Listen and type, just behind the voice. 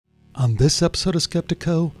On this episode of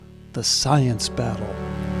Skeptiko, the science battle.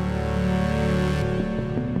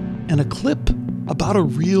 And a clip about a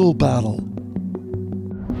real battle.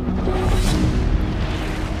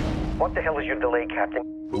 What the hell is your delay, Captain?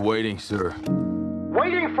 We're waiting, sir.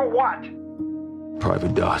 Waiting for what?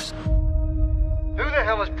 Private DOS. Who the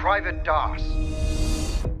hell is Private DOS?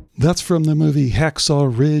 That's from the movie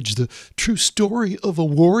Hacksaw Ridge, the true story of a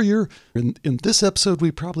warrior. In this episode,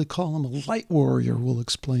 we probably call him a light warrior. We'll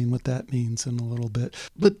explain what that means in a little bit.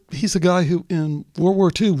 But he's a guy who in World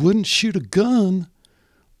War II wouldn't shoot a gun.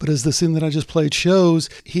 But as the scene that I just played shows,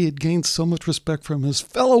 he had gained so much respect from his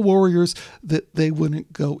fellow warriors that they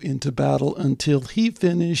wouldn't go into battle until he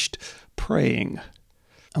finished praying.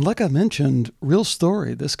 And like I mentioned, real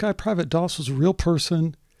story. This guy, Private DOS, was a real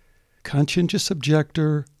person, conscientious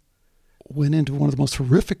objector, went into one of the most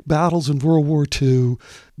horrific battles in World War II,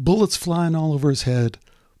 bullets flying all over his head,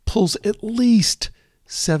 pulls at least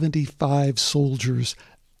 75 soldiers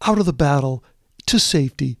out of the battle to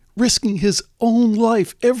safety, risking his own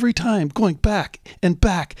life every time, going back and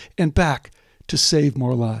back and back to save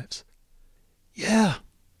more lives. Yeah,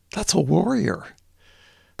 that's a warrior.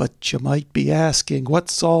 But you might be asking,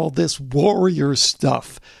 what's all this warrior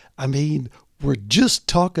stuff? I mean, we're just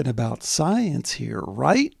talking about science here,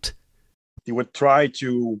 right? He would try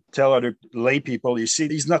to tell other lay people, you see,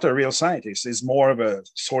 he's not a real scientist. He's more of a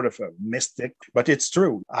sort of a mystic. But it's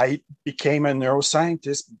true. I became a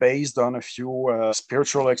neuroscientist based on a few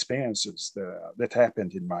spiritual experiences that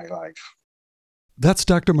happened in my life. That's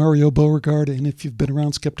Dr. Mario Beauregard, and if you've been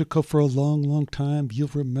around Skeptiko for a long, long time, you'll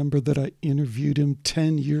remember that I interviewed him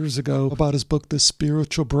 10 years ago about his book, The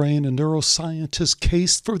Spiritual Brain, a neuroscientist's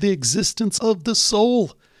case for the existence of the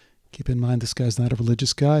soul. Keep in mind, this guy's not a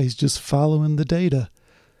religious guy. He's just following the data.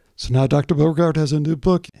 So now Dr. Beauregard has a new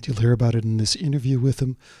book, and you'll hear about it in this interview with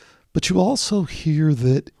him. But you also hear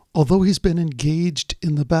that although he's been engaged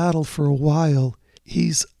in the battle for a while,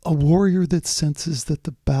 he's a warrior that senses that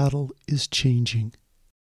the battle is changing.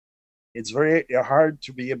 It's very hard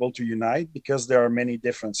to be able to unite because there are many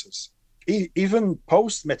differences. Even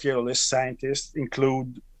post-materialist scientists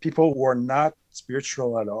include people who are not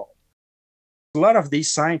spiritual at all. A lot of these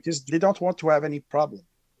scientists, they don't want to have any problem,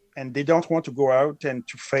 and they don't want to go out and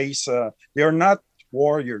to face, they are not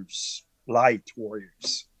warriors, light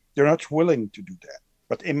warriors. They're not willing to do that.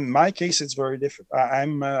 But in my case, it's very different.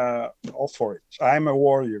 I'm all for it. I'm a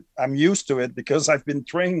warrior. I'm used to it because I've been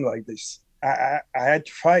trained like this. I had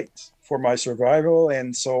to fight for my survival,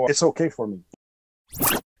 and so it's okay for me.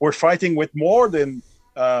 We're fighting with more than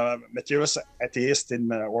materialist atheists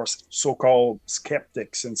or so-called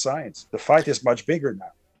skeptics in science. The fight is much bigger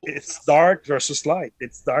now. It's dark versus light.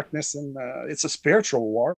 It's darkness, and it's a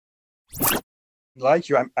spiritual war. Like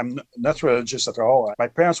you, I'm not religious at all. My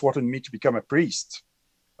parents wanted me to become a priest,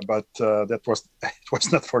 but it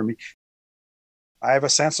was not for me. I have a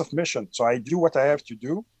sense of mission, so I do what I have to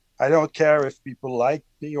do. I don't care if people like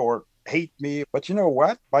me or hate me, but you know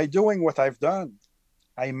what? By doing what I've done,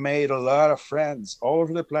 I made a lot of friends all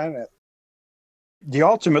over the planet. The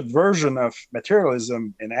ultimate version of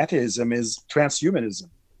materialism and atheism is transhumanism.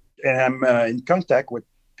 And I'm in contact with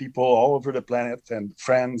people all over the planet and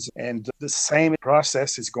friends. And the same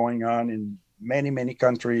process is going on in many, many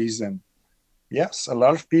countries. And yes, a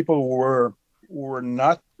lot of people who were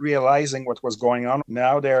not realizing what was going on.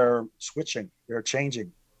 Now they're switching, they're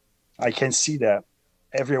changing. I can see that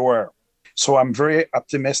everywhere. So I'm very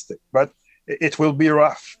optimistic. But it will be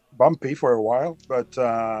rough, bumpy for a while, but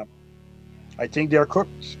I think they're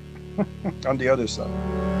cooked on the other side.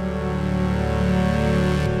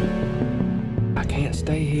 I can't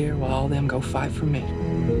stay here while all them go fight for me.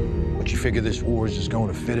 But you figure this war is just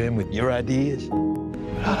going to fit in with your ideas?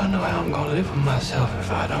 But I don't know how I'm going to live with myself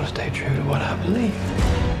if I don't stay true to what I believe.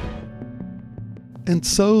 And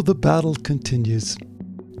so the battle continues.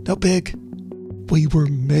 No big. We were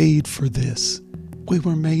made for this. We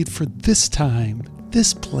were made for this time,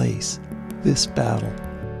 this place, this battle.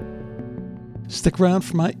 Stick around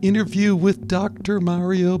for my interview with Dr.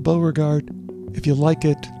 Mario Beauregard. If you like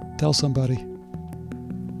it, tell somebody.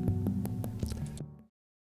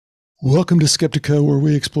 Welcome to Skeptiko, where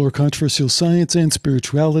we explore controversial science and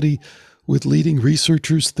spirituality with leading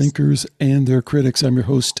researchers, thinkers, and their critics. I'm your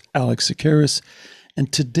host, Alex Sakaris.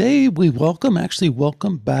 And today we welcome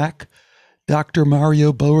back Dr.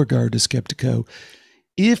 Mario Beauregard to Skeptiko.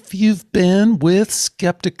 If you've been with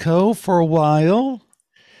Skeptiko for a while,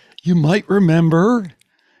 you might remember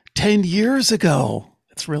 10 years ago,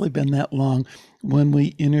 it's really been that long, when we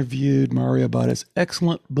interviewed Mario about his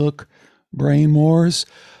excellent book, Brain Wars.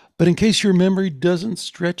 But in case your memory doesn't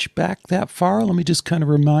stretch back that far, let me just kind of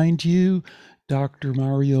remind you, Dr.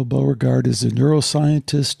 Mario Beauregard is a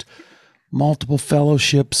neuroscientist, multiple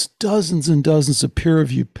fellowships, dozens and dozens of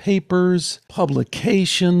peer-reviewed papers,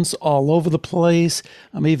 publications all over the place.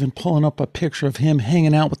 I'm even pulling up a picture of him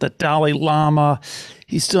hanging out with the Dalai Lama.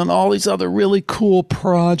 He's done all these other really cool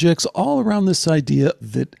projects all around this idea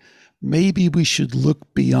that maybe we should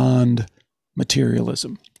look beyond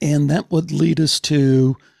materialism. And that would lead us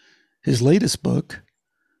to his latest book,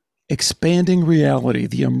 Expanding Reality,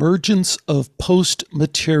 The Emergence of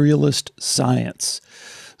Post-Materialist Science.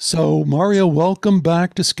 So, Mario, welcome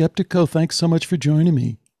back to Skeptiko. Thanks so much for joining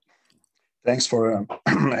me. Thanks for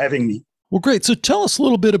having me. Well, great. So tell us a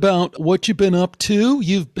little bit about what you've been up to.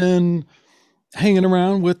 You've been hanging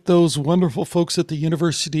around with those wonderful folks at the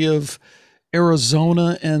University of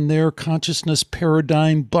Arizona and their consciousness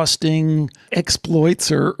paradigm busting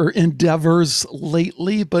exploits or endeavors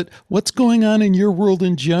lately. But what's going on in your world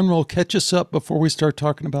in general? Catch us up before we start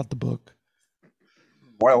talking about the book.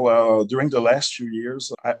 Well, during the last few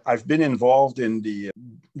years, I've been involved in the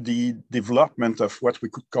development of what we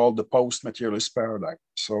could call the post-materialist paradigm.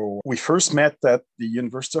 So we first met at the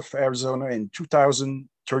University of Arizona in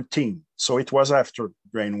 2013. So it was after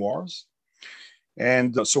Brain Wars.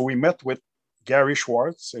 And so we met with Gary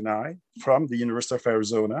Schwartz and I from the University of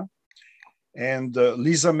Arizona, and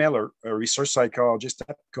Lisa Miller, a research psychologist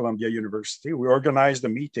at Columbia University. We organized a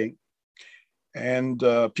meeting, and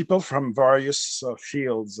people from various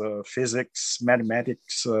fields, physics,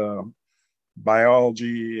 mathematics,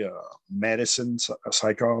 biology, medicine,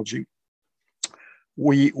 psychology.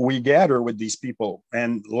 We gather with these people,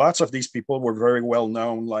 and lots of these people were very well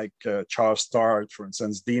known, like Charles Start, for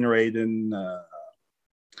instance, Dean Radin,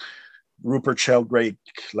 Rupert Sheldrake,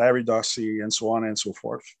 Larry Dossey, and so on and so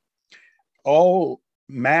forth. All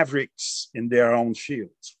mavericks in their own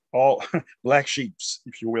fields, all black sheeps,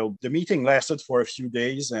 if you will. The meeting lasted for a few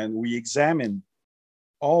days, and we examined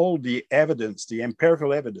all the evidence, the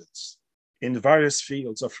empirical evidence in various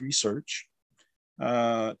fields of research,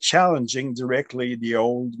 challenging directly the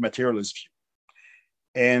old materialist view.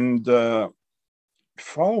 And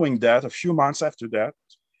following that, a few months after that,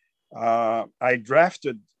 I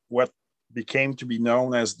drafted what became to be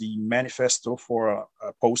known as the Manifesto for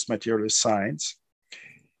Post-Materialist Science.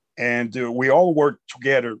 And we all worked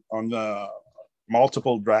together on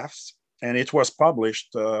multiple drafts, and it was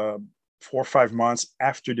published 4 or 5 months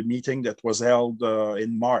after the meeting that was held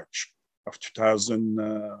in March of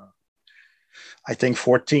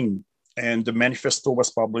 2014. And the manifesto was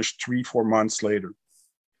published 3-4 months later.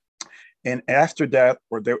 And after that,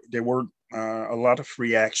 there were a lot of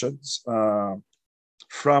reactions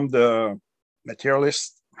from the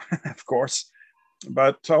materialists, of course,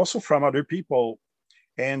 but also from other people.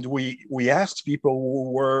 And we asked people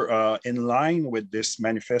who were in line with this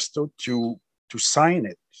manifesto to sign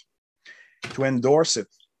it, to endorse it.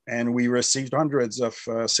 And we received hundreds of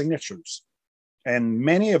signatures. And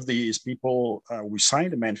many of these people who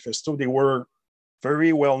signed the manifesto, they were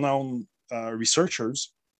very well-known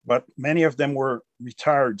researchers, but many of them were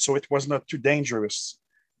retired. So it was not too dangerous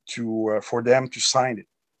for them to sign it.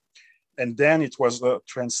 And then it was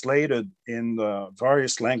translated in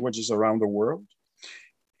various languages around the world.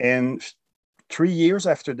 And 3 years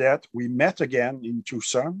after that, we met again in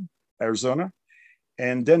Tucson, Arizona.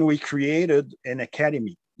 And then we created an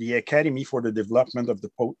academy, the Academy for the Development of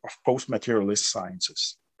Post-Materialist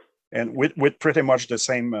Sciences, and with pretty much the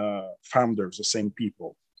same founders, the same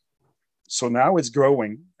people. So now it's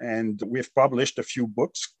growing, and we've published a few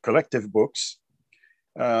books, collective books,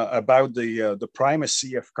 about the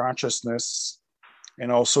primacy of consciousness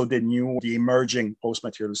and also the emerging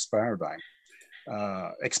post-materialist paradigm.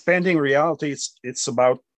 Expanding Reality, it's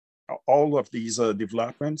about all of these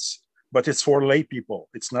developments, but it's for lay people.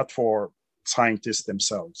 It's not for scientists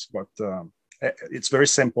themselves, but it's very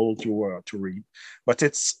simple to read. But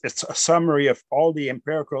it's a summary of all the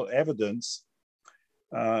empirical evidence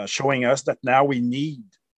showing us that now we need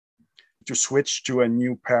to switch to a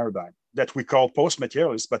new paradigm that we call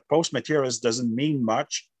post-materialist. But post-materialist doesn't mean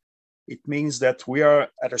much. It means that we are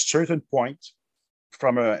at a certain point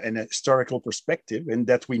from an historical perspective, and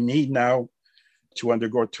that we need now to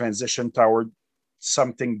undergo a transition toward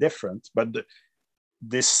something different. But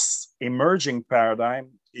this emerging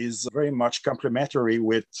paradigm is very much complementary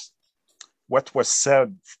with what was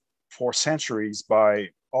said for centuries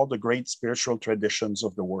by all the great spiritual traditions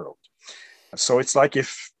of the world. So it's like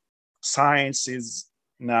if science is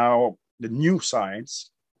now the new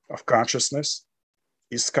science of consciousness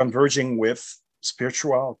is converging with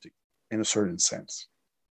spirituality in a certain sense.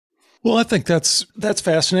 Well, I think that's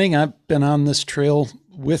fascinating. I've been on this trail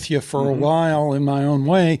with you for a while in my own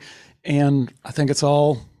way, and I think it's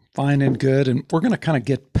all fine and good. And we're going to kind of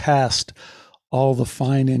get past all the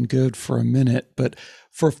fine and good for a minute. But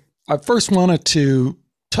I first wanted to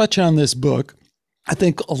touch on this book. I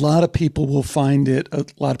think a lot of people will find it, a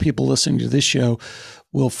lot of people listening to this show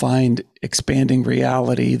will find Expanding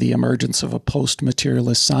Reality, the Emergence of a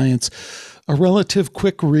Post-Materialist Science, a relative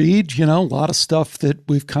quick read, a lot of stuff that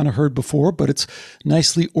we've kind of heard before, but it's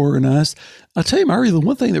nicely organized. I'll tell you, Mario, the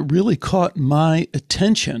one thing that really caught my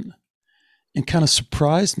attention and kind of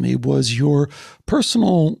surprised me was your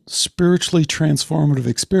personal spiritually transformative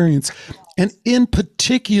experience, and in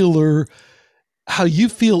particular, how you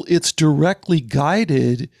feel it's directly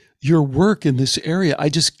guided your work in this area. I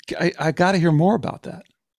got to hear more about that.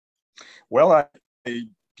 Well,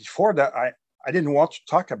 before that, I didn't want to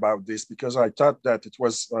talk about this because I thought that it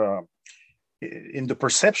was in the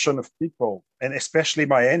perception of people, and especially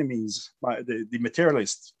my enemies, the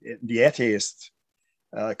materialists, the atheists,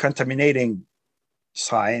 contaminating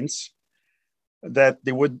science, that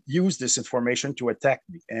they would use this information to attack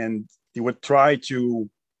me, and they would try to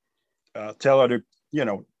tell other,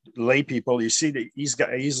 lay people, you see, he's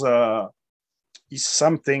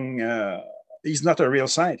something. He's not a real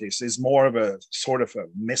scientist. He's more of a sort of a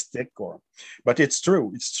mystic, but it's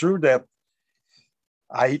true. It's true that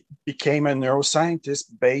I became a neuroscientist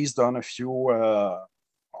based on a few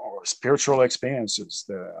spiritual experiences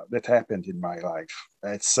that happened in my life.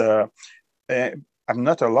 It's I'm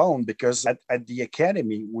not alone, because at the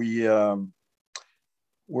academy we're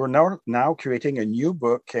now creating a new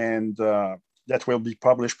book, and that will be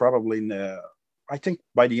published probably I think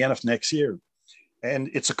by the end of next year.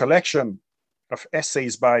 And it's a collection of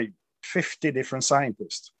essays by 50 different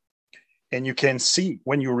scientists. And you can see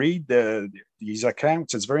when you read these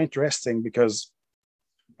accounts, it's very interesting, because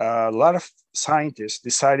a lot of scientists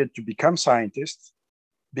decided to become scientists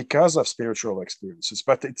because of spiritual experiences,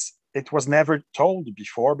 but it was never told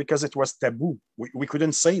before because it was taboo. We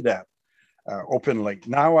couldn't say that openly.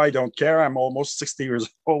 Now I don't care. I'm almost 60 years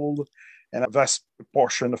old, and a vast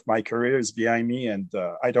portion of my career is behind me, and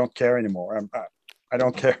I don't care anymore. I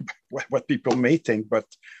don't care what people may think, but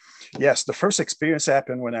yes, the first experience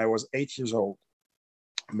happened when I was 8 years old.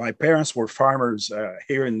 My parents were farmers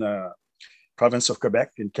here in the province of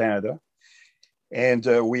Quebec in Canada, and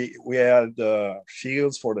we had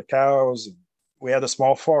fields for the cows. We had a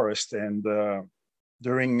small forest, and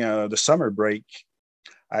during the summer break,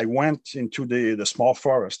 I went into the small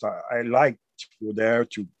forest. I liked to go there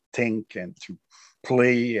to think and to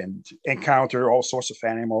play and encounter all sorts of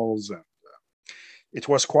animals. And it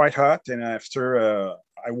was quite hot, and after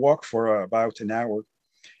I walked for about an hour,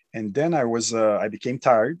 and then I became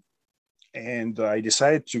tired, and I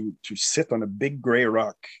decided to sit on a big gray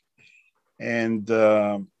rock. And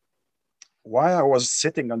while I was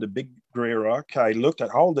sitting on the big gray rock, I looked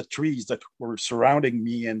at all the trees that were surrounding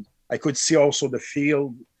me, and I could see also the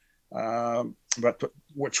field, but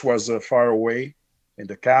which was far away, and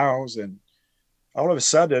the cows. And all of a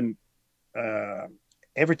sudden,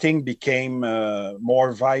 everything became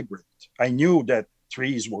more vibrant. I knew that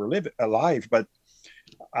trees were alive, but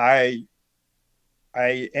I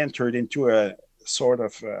entered into a sort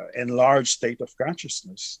of enlarged state of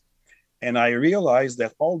consciousness, and I realized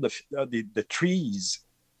that all the trees,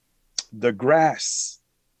 the grass,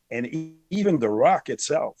 and even the rock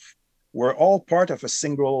itself were all part of a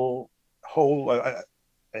single whole, a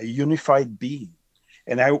unified being.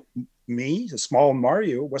 And the small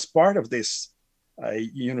Mario, was part of this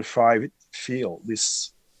unified field,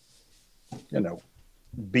 this,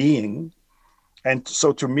 being. And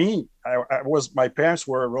so to me, my parents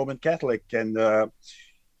were Roman Catholic, and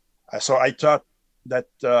so I thought that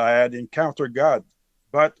I had encountered God.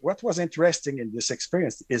 But what was interesting in this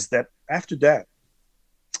experience is that after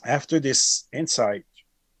this insight,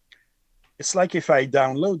 it's like if I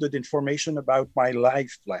downloaded information about my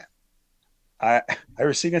life plan. I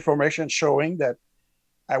received information showing that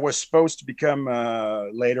I was supposed to become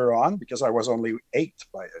later on, because I was only 8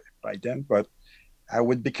 by then, but I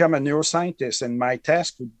would become a neuroscientist, and my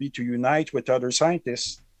task would be to unite with other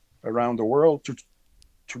scientists around the world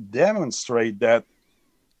to demonstrate that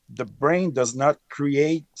the brain does not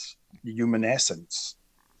create the human essence,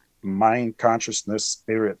 mind, consciousness,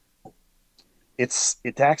 spirit.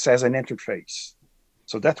 It acts as an interface.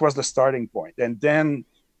 So that was the starting point. And then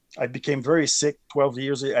I became very sick 12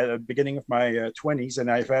 years at the beginning of my 20s, and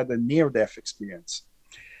I've had a near-death experience.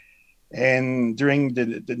 And during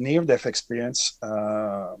the near-death experience,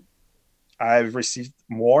 I've received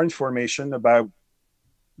more information about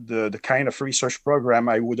the kind of research program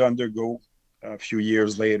I would undergo a few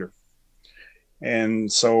years later.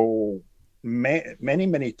 And so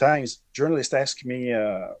many times journalists ask me,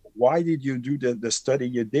 why did you do the study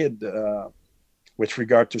you did with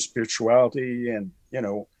regard to spirituality and,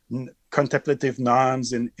 contemplative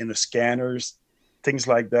nuns in the scanners, things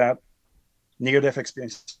like that, near-death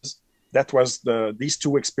experiences. That was these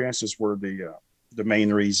two experiences were the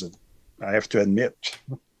main reason, I have to admit.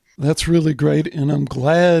 That's really great, and I'm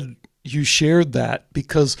glad you shared that,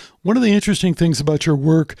 because one of the interesting things about your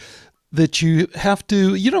work that you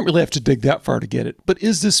don't really have to dig that far to get it, but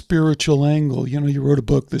is this spiritual angle. You wrote a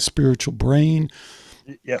book, The Spiritual Brain.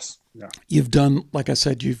 Yes. Yeah. You've done, like I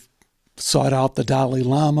said, you've sought out the Dalai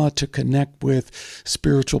Lama to connect with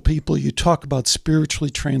spiritual people. You talk about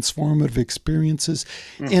spiritually transformative experiences.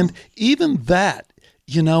 Mm-hmm. And even that,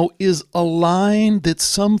 is a line that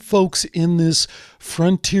some folks in this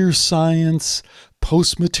frontier science,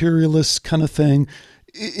 post-materialist kind of thing,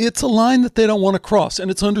 it's a line that they don't want to cross.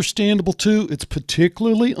 And it's understandable too. It's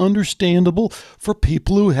particularly understandable for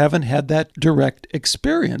people who haven't had that direct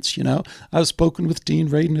experience. I've spoken with Dean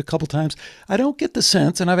Radin a couple times. I don't get the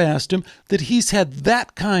sense, and I've asked him, that he's had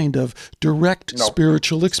that kind of direct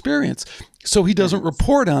spiritual experience. So he doesn't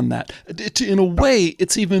report on that. In a way,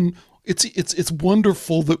 it's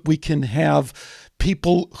wonderful that we can have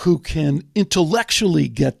people who can intellectually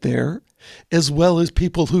get there, as well as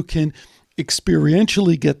people who can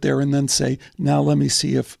experientially get there and then say, now let me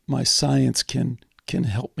see if my science can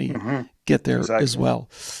help me get there as well.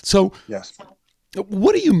 So yes.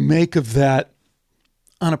 What do you make of that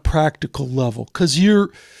on a practical level? Because you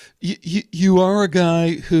are a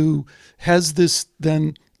guy who has this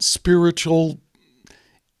then spiritual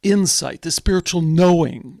insight, the spiritual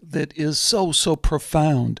knowing that is so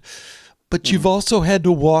profound, but you've also had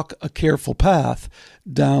to walk a careful path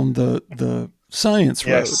down the science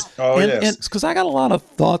road. Yes. Oh, yes. Because I got a lot of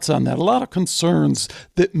thoughts on that, a lot of concerns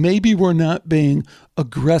that maybe we're not being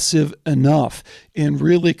aggressive enough in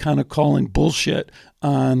really kind of calling bullshit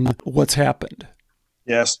on what's happened.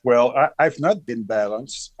 Yes. Well, I've not been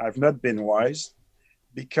balanced. I've not been wise,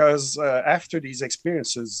 because after these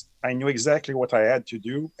experiences, I knew exactly what I had to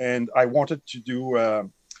do, and I wanted to do.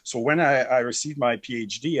 So when I received my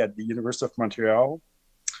PhD at the University of Montreal,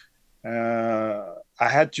 I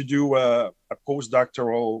had to do a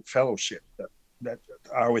postdoctoral fellowship. That's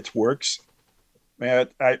how it works.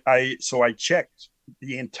 So I checked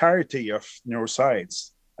the entirety of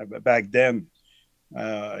neuroscience back then.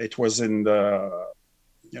 It was in the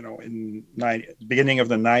beginning of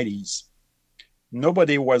the 90s.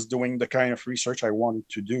 Nobody was doing the kind of research I wanted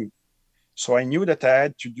to do. So I knew that I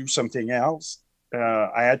had to do something else.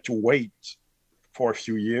 I had to wait for a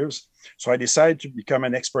few years. So I decided to become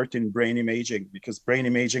an expert in brain imaging, because brain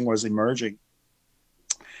imaging was emerging.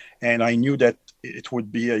 And I knew that it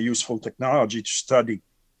would be a useful technology to study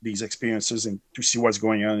these experiences and to see what's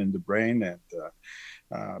going on in the brain. And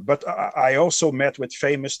but I also met with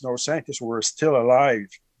famous neuroscientists who were still alive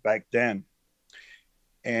back then.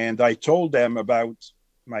 And I told them about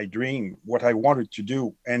my dream, what I wanted to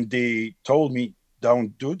do. And they told me,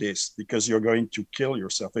 don't do this because you're going to kill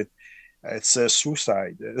yourself. It's a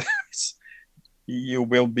suicide. You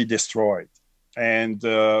will be destroyed. And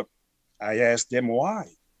I asked them why.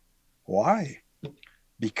 Why?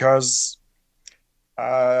 Because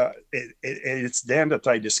it's then that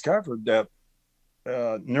I discovered that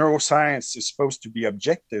neuroscience is supposed to be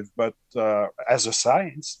objective, but as a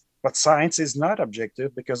science, but science is not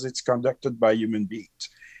objective because it's conducted by human beings.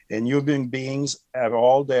 And human beings have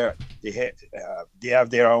they have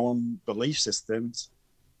their own belief systems.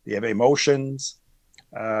 They have emotions,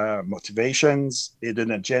 motivations, hidden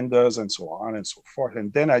agendas, and so on and so forth.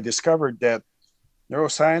 And then I discovered that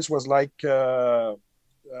neuroscience was like,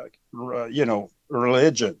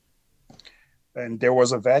 religion. And there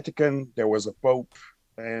was a Vatican, there was a Pope,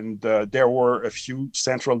 and there were a few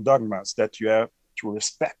central dogmas that you have to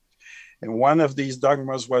respect. And one of these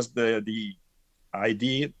dogmas was the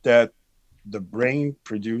idea that the brain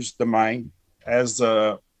produced the mind, as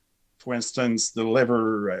for instance, the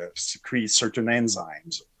liver secretes certain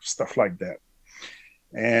enzymes, stuff like that.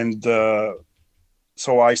 And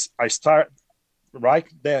so I started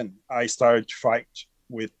to fight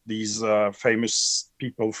with these famous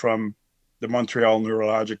people from the Montreal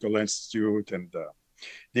Neurological Institute, and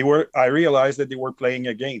I realized that they were playing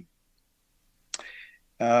a game.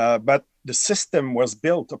 But the system was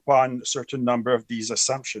built upon a certain number of these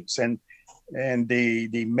assumptions, and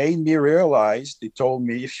they made me realize. They told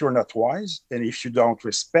me, if you're not wise and if you don't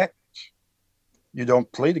respect, you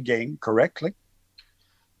don't play the game correctly,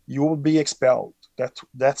 you will be expelled.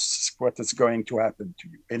 That's what is going to happen to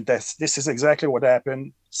you. And this is exactly what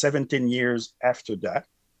happened 17 years after that.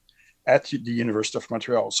 at the University of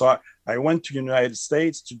Montreal. So I went to the United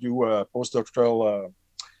States to do a postdoctoral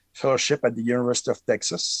fellowship at the University of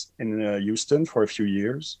Texas in Houston for a few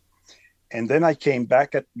years. And then I came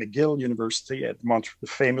back at McGill University at the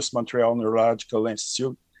famous Montreal Neurological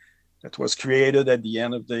Institute that was created at the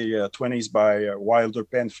end of the 20s by Wilder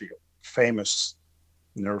Penfield, famous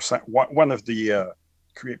neuroscience, one of the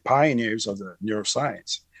pioneers of the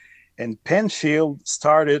neuroscience. And Penfield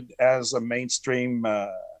started as a mainstream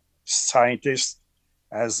scientist,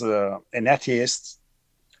 as an atheist.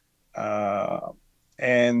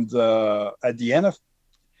 And at the end of,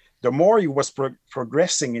 the more he was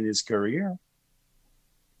progressing in his career,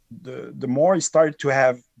 the more he started to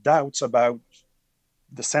have doubts about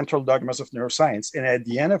the central dogmas of neuroscience. And at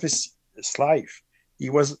the end of his life,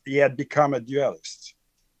 he had become a dualist.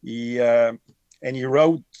 He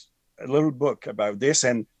wrote a little book about this,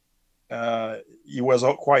 and he was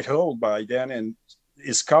quite old by then. And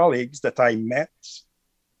his colleagues that I met,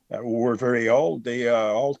 who were very old, they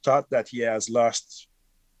all thought that he has lost,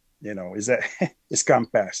 his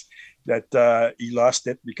compass, that he lost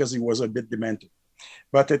it because he was a bit demented.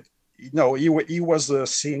 But he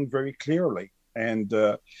was seeing very clearly. And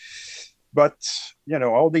but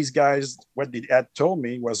all these guys, what they had told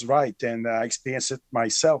me was right, and I experienced it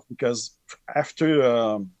myself, because after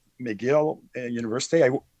McGill University,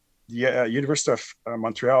 the University of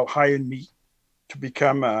Montreal hired me to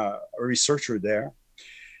become a researcher there,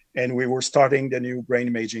 and we were starting the new brain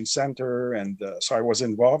imaging center, and so I was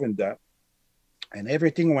involved in that, and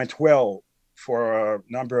everything went well for a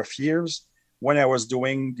number of years when I was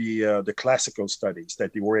doing the classical studies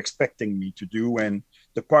that they were expecting me to do, and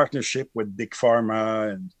the partnership with Big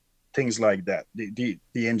Pharma and things like that. They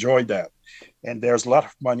enjoyed that. And there's a lot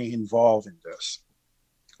of money involved in this.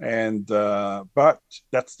 And but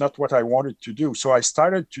that's not what I wanted to do. So I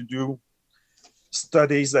started to do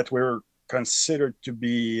studies that were considered to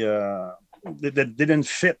be, that didn't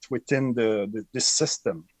fit within this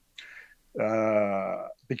system.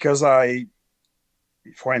 Because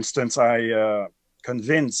for instance, I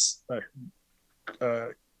convinced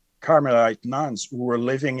Carmelite nuns who were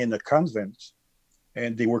living in a convent,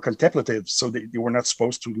 and they were contemplative, so they were not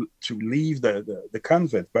supposed to leave the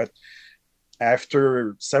convent. But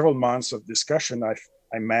after several months of discussion,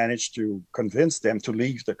 I managed to convince them to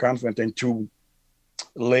leave the convent and to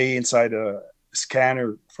lay inside a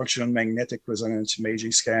scanner, functional magnetic resonance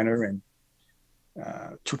imaging scanner, and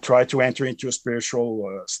to try to enter into a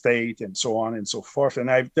spiritual state, and so on and so forth.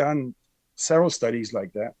 And I've done several studies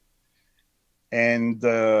like that. And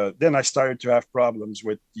then I started to have problems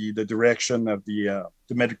with the direction of the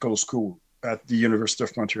medical school at the University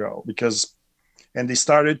of Montreal, and they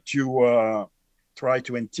started to try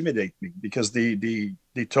to intimidate me, because they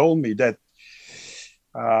told me that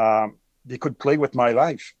they could play with my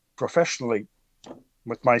life professionally,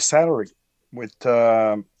 with my salary,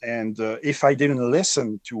 and if I didn't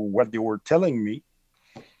listen to what they were telling me,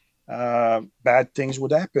 bad things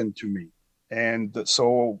would happen to me. And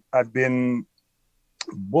so I've been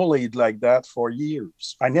bullied like that for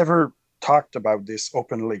years. I never talked about this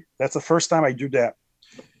openly. That's the first time I do that.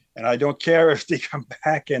 And I don't care if they come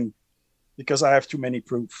back, and because I have too many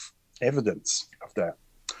evidence of that.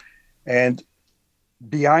 And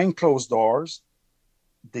behind closed doors,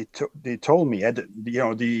 they told me,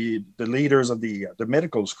 the leaders of the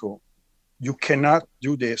medical school, you cannot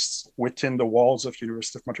do this within the walls of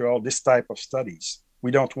University of Montreal, this type of studies.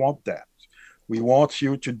 We don't want that. We want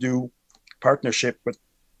you to do partnership with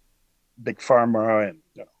Big Pharma and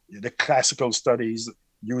the classical studies,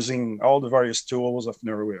 using all the various tools of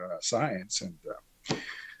neuroscience.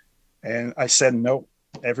 And I said no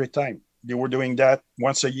every time. They were doing that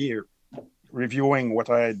once a year, reviewing what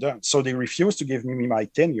I had done. So they refused to give me my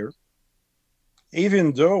tenure,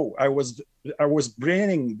 even though I was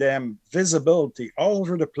bringing them visibility all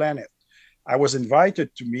over the planet. I was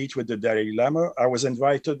invited to meet with the Dalai Lama. I was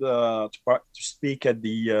invited to speak at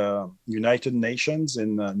the United Nations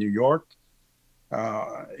in New York,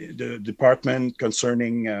 the department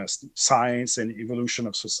concerning science and evolution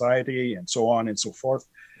of society, and so on and so forth.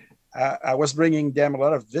 I was bringing them a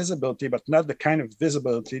lot of visibility, but not the kind of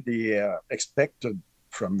visibility they expected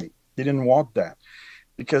from me. They didn't want that,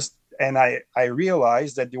 and I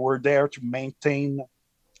realized that they were there to maintain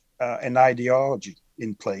an ideology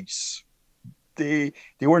in place. They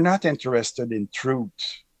were not interested in truth.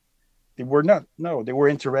 They were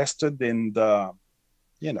interested in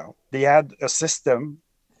they had a system,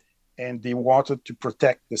 and they wanted to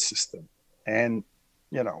protect the system. And,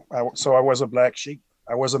 so I was a black sheep.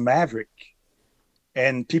 I was a maverick.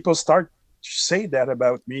 And people start to say that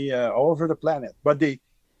about me all over the planet. But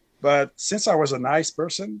But since I was a nice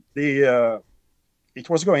person, it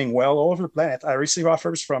was going well all over the planet. I received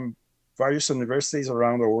offers from various universities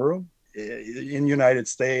around the world, in United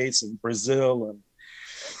States and Brazil,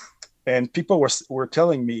 and people were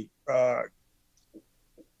telling me,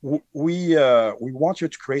 we want you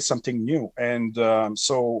to create something new. And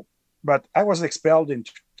but I was expelled in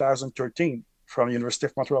 2013 from the University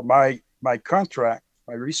of Montreal. My contract,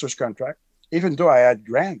 my research contract, even though I had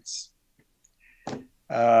grants,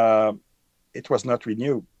 it was not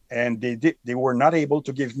renewed, and they were not able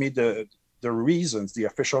to give me the reasons, the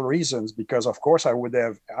official reasons, because of course I would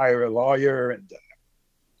have hired a lawyer and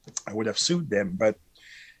I would have sued them.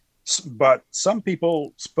 But some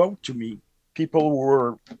people spoke to me,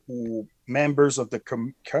 people who members of the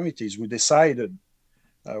committees who decided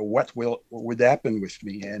what would happen with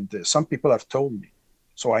me, and some people have told me,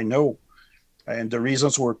 so I know, and the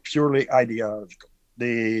reasons were purely ideological.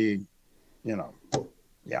 I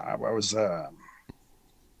was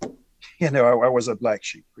I was a black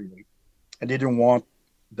sheep, really. I didn't want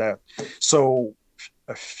that. So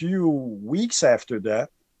a few weeks after that,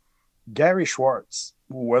 Gary Schwartz,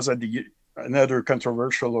 who was another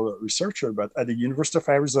controversial researcher, but at the University of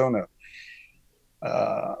Arizona,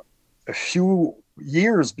 a few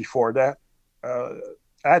years before that,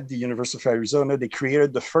 at the University of Arizona, they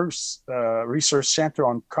created the first research center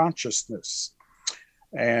on consciousness.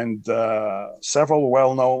 And several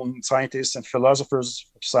well-known scientists and philosophers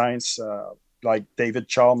of science, like David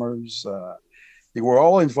Chalmers, they were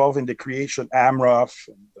all involved in the creation, Amroth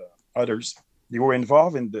and others. They were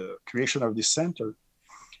involved in the creation of this center.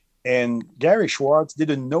 And Gary Schwartz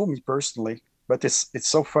didn't know me personally, but it's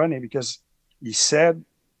so funny because he said,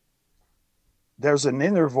 there's an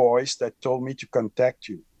inner voice that told me to contact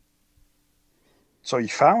you. So he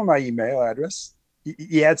found my email address.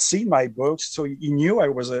 He had seen my books, so he knew I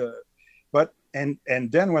was and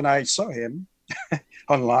then when I saw him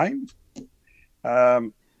online,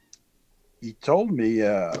 he told me,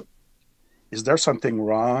 is there something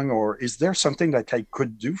wrong, or is there something that I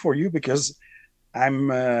could do for you? Because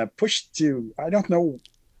I'm pushed to, I don't know,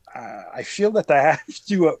 I feel that I have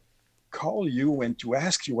to call you and to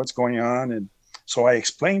ask you what's going on. And so I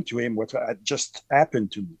explained to him what had just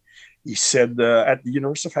happened to me. He said, at the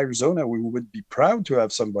University of Arizona, we would be proud to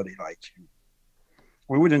have somebody like you.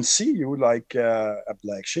 We wouldn't see you like a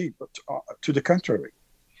black sheep, but to the contrary.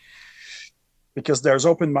 Because there's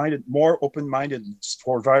more open-mindedness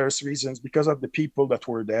for various reasons, because of the people that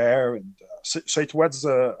were there. And so it was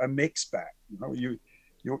a mixed bag. You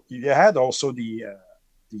had also the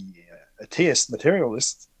atheist,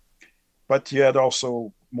 materialist, but you had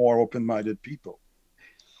also more open-minded people.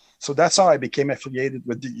 So that's how I became affiliated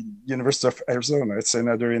with the University of Arizona. It's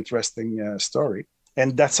another interesting story.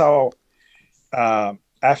 And that's how,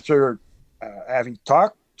 after having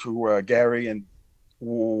talked to Gary, and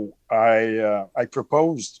who I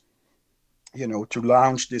proposed, to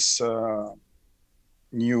launch this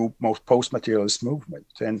new post-materialist movement.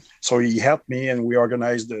 And so he helped me, and we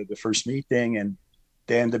organized the first meeting, and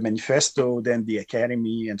then the manifesto, then the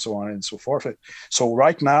academy, and so on and so forth. So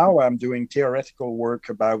right now I'm doing theoretical work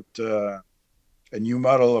about a new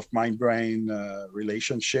model of mind-brain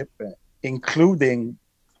relationship, including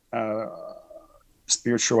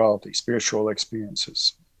spirituality, spiritual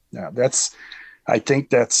experiences. Now I think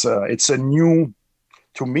that's it's a new,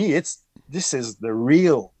 to me, this is the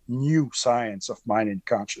real new science of mind and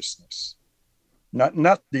consciousness,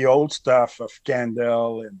 not the old stuff of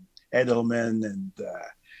Kandel and Edelman and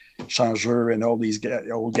Changeur and all these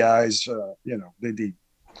old guys.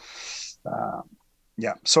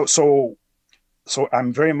 So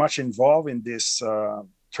I'm very much involved in this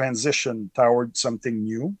transition toward something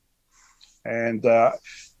new, and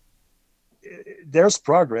there's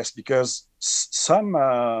progress, because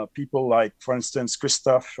some people, like, for instance,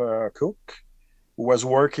 Christoph Cook, who was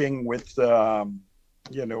working with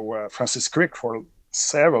Francis Crick for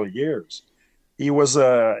several years. He was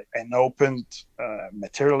an open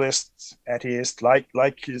materialist, atheist,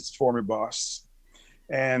 like his former boss,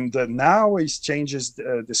 and now he's changed his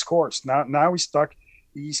discourse. Now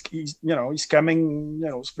he's coming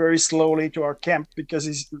very slowly to our camp, because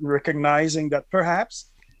he's recognizing that perhaps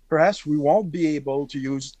we won't be able to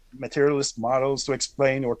use materialist models to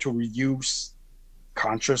explain or to reduce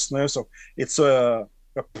consciousness. So it's a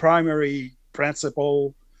primary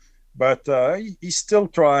principle, but he's still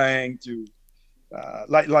trying to.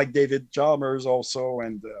 Like David Chalmers also,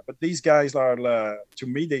 but these guys are, to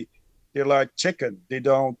me, they're like chicken. They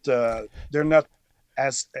don't, they're not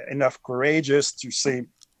as enough courageous to say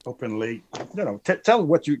openly, tell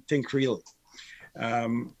what you think really,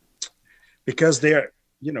 because they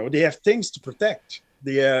have things to protect.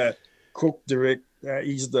 the Cook direct.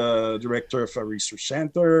 He's the director of a research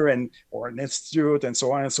center or an institute and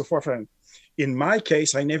so on and so forth. And in my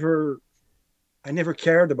case, I never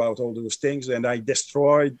cared about all those things, and I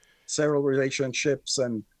destroyed several relationships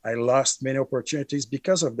and I lost many opportunities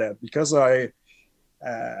because of that. Because I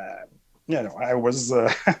was,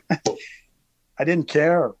 I didn't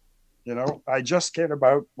care, I just cared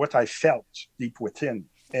about what I felt deep within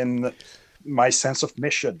and my sense of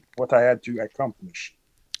mission, what I had to accomplish.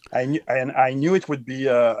 I knew it would be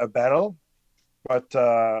a battle, but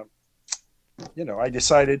I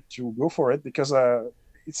decided to go for it because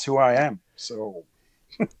it's who I am. So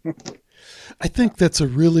I think that's a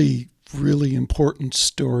really, really important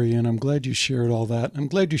story, and I'm glad you shared all that. I'm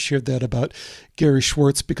glad you shared that about Gary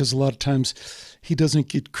Schwartz, because a lot of times he doesn't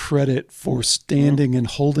get credit for standing and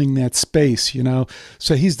holding that space,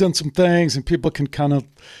 So he's done some things, and people can kind of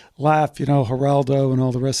laugh, Geraldo and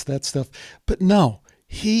all the rest of that stuff. But no.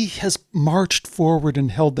 He has marched forward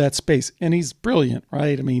and held that space, and he's brilliant,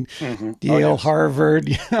 right? I mean, Yale,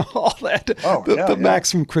 Harvard, all that, the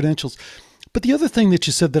maximum credentials. But the other thing that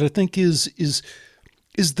you said that I think is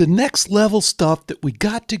the next level stuff that we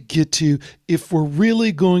got to get to if we're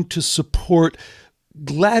really going to support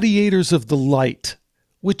gladiators of the light,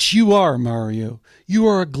 which you are, Mario. You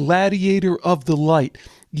are a gladiator of the light.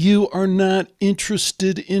 You are not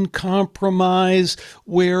interested in compromise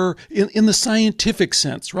where, in the scientific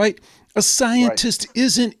sense, right? A scientist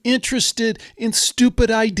isn't interested in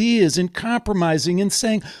stupid ideas and compromising and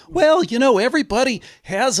saying, well, everybody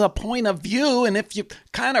has a point of view, and if you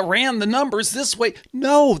kind of ran the numbers this way.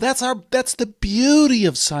 No, that's the beauty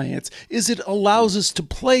of science, is it allows us to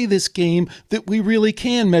play this game that we really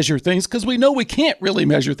can measure things, because we know we can't really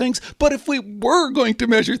measure things. But if we were going to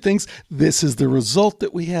measure things, this is the result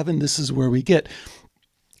that we have, and this is where we get.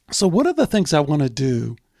 So one of the things I want to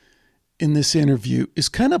do in this interview is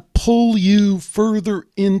kind of pull you further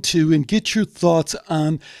into and get your thoughts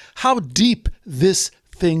on how deep this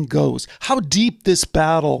thing goes, how deep this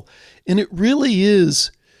battle, and it really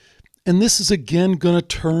is, and this is again going to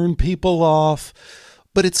turn people off,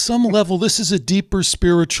 but at some level, this is a deeper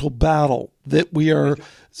spiritual battle that we are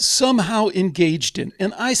somehow engaged in.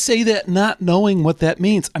 And I say that not knowing what that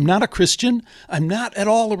means. I'm not a Christian. I'm not at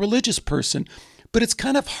all a religious person. But it's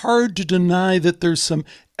kind of hard to deny that there's some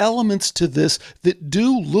elements to this that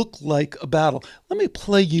do look like a battle. Let me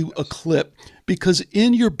play you a clip, because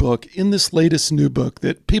in your book, in this latest new book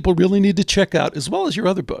that people really need to check out, as well as your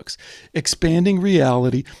other books, Expanding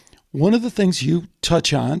Reality, one of the things you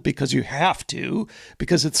touch on, because you have to,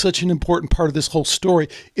 because it's such an important part of this whole story,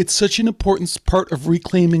 it's such an important part of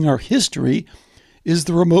reclaiming our history, is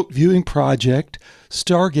the remote viewing project,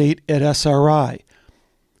 Stargate at SRI.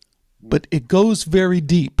 But it goes very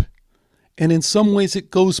deep, and in some ways it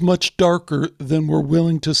goes much darker than we're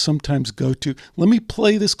willing to sometimes go to. Let me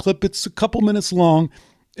play this clip. It's a couple minutes long,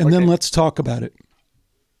 and then let's talk about it.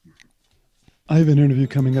 I have an interview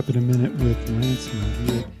coming up in a minute with Lance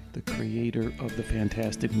Maria, the creator of the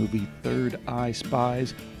fantastic movie Third Eye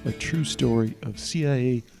Spies, a true story of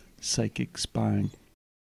CIA psychic spying.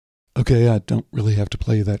 Okay, I don't really have to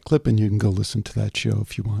play you that clip, and you can go listen to that show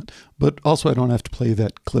if you want. But also, I don't have to play you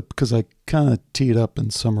that clip because I kind of tee it up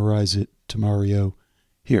and summarize it to Mario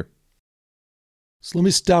here. So let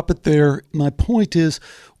me stop it there. My point is,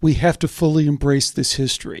 we have to fully embrace this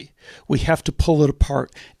history. We have to pull it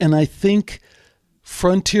apart. And I think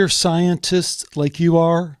frontier scientists like you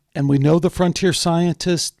are, and we know the frontier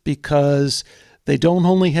scientists because they don't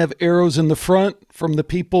only have arrows in the front from the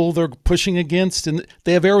people they're pushing against, and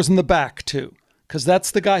they have arrows in the back too, because that's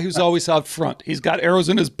the guy who's always out front. He's got arrows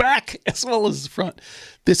in his back as well as his front.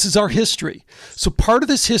 This is our history. So part of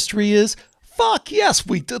this history is, fuck yes,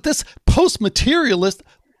 we did this post-materialist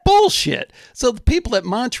bullshit. So the people at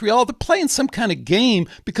Montreal, they're playing some kind of game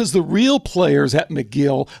because the real players at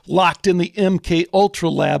McGill, locked in the MK Ultra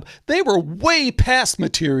lab, they were way past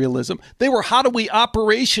materialism. They were, how do we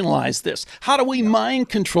operationalize this? How do we mind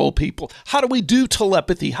control people? How do we do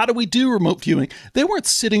telepathy? How do we do remote viewing? They weren't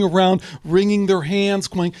sitting around wringing their hands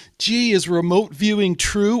going, gee, is remote viewing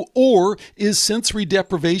true? Or is sensory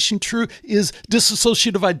deprivation true? Is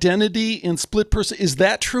dissociative identity and split person, is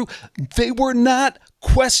that true? They were not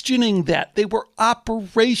questioning that. They were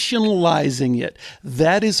operationalizing it.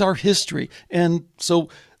 That is our history. And so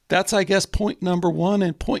that's, I guess, point number one.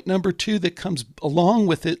 And point number two that comes along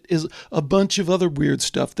with it is a bunch of other weird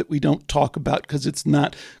stuff that we don't talk about because it's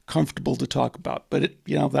not comfortable to talk about. But it,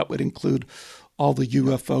 that would include all the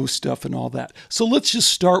UFO stuff and all that. So let's just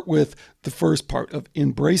start with the first part of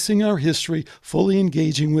embracing our history, fully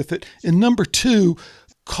engaging with it. And number two,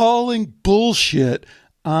 calling bullshit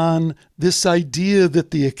on this idea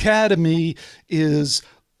that the Academy is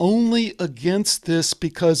only against this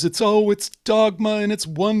because it's dogma and it's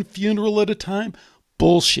one funeral at a time.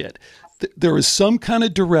 Bullshit. There is some kind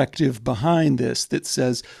of directive behind this that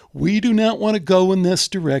says we do not want to go in this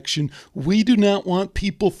direction. We do not want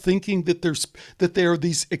people thinking that they are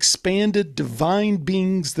these expanded divine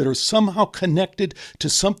beings that are somehow connected to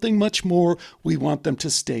something much more. We want them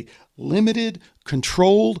to stay limited,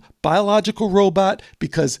 controlled, biological robot,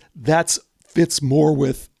 because that fits more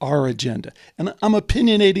with our agenda. And I'm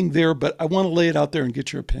opinionating there, but I want to lay it out there and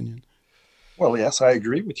get your opinion. Well, yes, I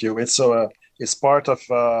agree with you. It's part of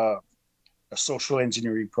a social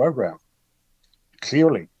engineering program,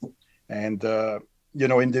 clearly. And,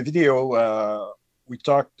 in the video, we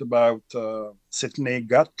talked about Sidney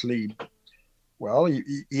Gottlieb. Well,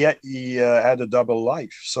 he had a double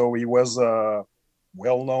life. So he was a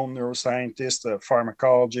well-known neuroscientist, a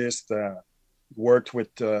pharmacologist, worked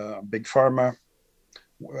with Big Pharma,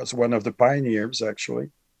 was one of the pioneers,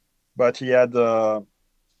 actually. But he had,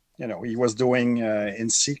 he was doing in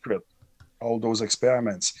secret all those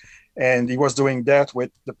experiments. And he was doing that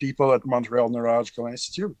with the people at Montreal Neurological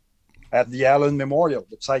Institute, at the Allen Memorial,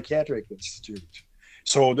 the Psychiatric Institute.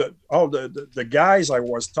 So the guys I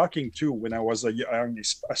was talking to when I was a young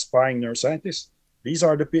aspiring neuroscientist, these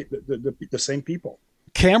are the same people.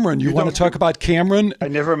 Cameron, you want to talk about Cameron? I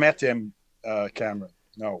never met him, Cameron,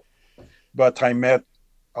 no. But I met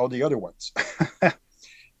all the other ones.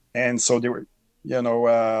 And so they were,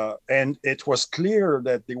 and it was clear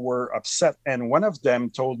that they were upset. And one of them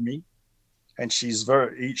told me, and she's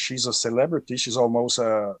a celebrity. She's almost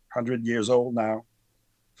 100 years old now.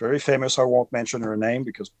 Very famous. I won't mention her name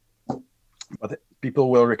but people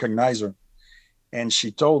will recognize her. And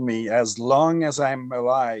she told me, as long as I'm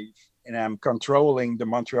alive and I'm controlling the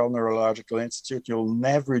Montreal Neurological Institute, you'll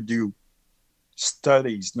never do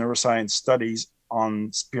neuroscience studies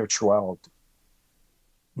on spirituality.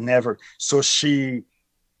 Never. So she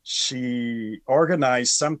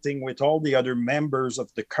organized something with all the other members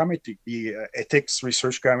of the committee, the ethics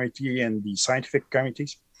research committee and the scientific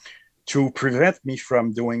committees, to prevent me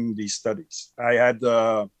from doing these studies. I had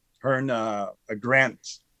earned a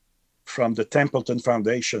grant from the Templeton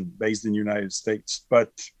Foundation based in the United States,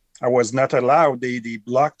 but I was not allowed. They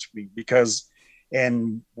blocked me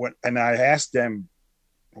and I asked them,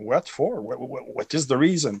 what for? What is the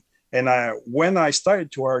reason? And when I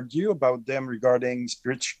started to argue about them regarding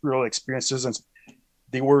spiritual experiences, and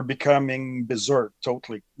they were becoming berserk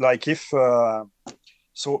totally. Like and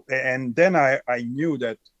then I knew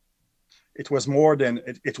that it was more than,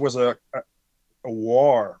 it was a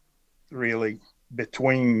war, really,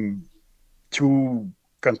 between two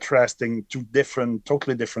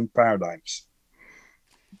totally different paradigms.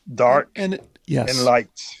 Dark and light. Right.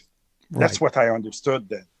 That's what I understood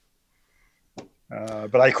then.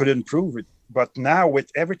 But I couldn't prove it. But now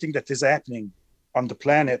with everything that is happening on the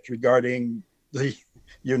planet regarding the,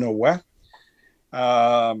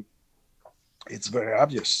 it's very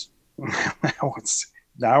obvious.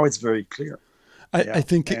 now it's very clear. I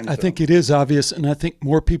think it is obvious, and I think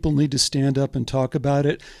more people need to stand up and talk about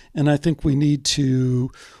it. And I think we need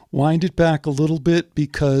to wind it back a little bit,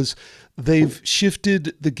 because they've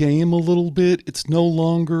shifted the game a little bit. It's no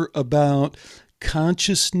longer about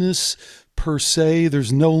consciousness per se.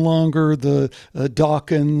 There's no longer the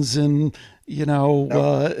Dawkins and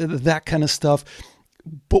that kind of stuff.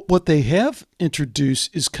 But what they have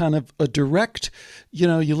introduced is kind of a direct,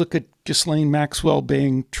 you look at Ghislaine Maxwell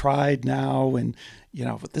being tried now, and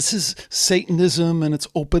this is Satanism and it's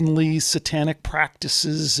openly satanic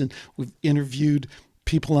practices, and we've interviewed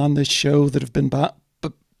people on this show that have been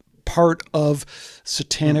part of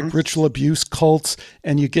satanic ritual abuse cults,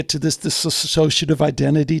 and you get to this dissociative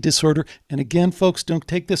identity disorder. And again, folks, don't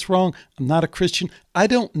take this wrong. I'm not a Christian. I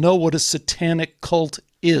don't know what a satanic cult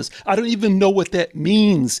is. I don't even know what that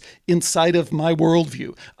means inside of my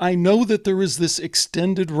worldview. I know that there is this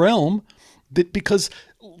extended realm that, because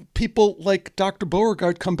people like Dr.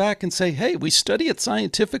 Beauregard come back and say, hey, we study it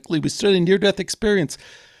scientifically. We study near-death experience.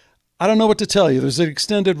 I don't know what to tell you. There's an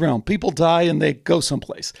extended realm. People die and they go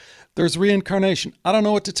someplace. There's reincarnation. I don't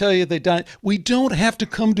know what to tell you. They die. We don't have to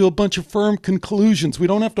come to a bunch of firm conclusions. We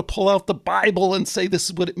don't have to pull out the Bible and say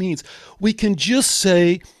this is what it means. We can just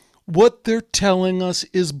say what they're telling us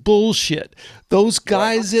is bullshit. Those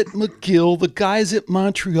guys at McGill, the guys at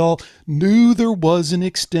Montreal, knew there was an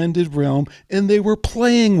extended realm, and they were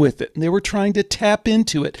playing with it, and they were trying to tap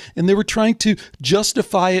into it, and they were trying to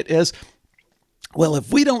justify it as well,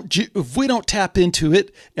 if we don't tap into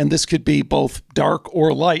it, and this could be both dark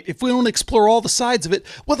or light, if we don't explore all the sides of it,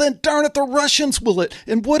 well then darn it, the Russians will it.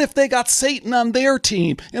 And what if they got Satan on their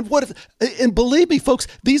team? And what if, and believe me, folks,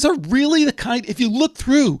 these are really the kind, if you look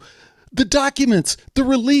through the documents, the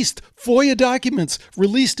released FOIA documents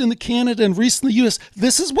released in the Canada and recently US,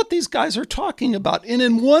 this is what these guys are talking about. And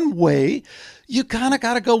in one way, you kind of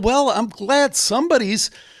got to go, well, I'm glad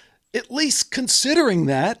somebody's at least considering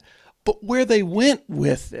that. But where they went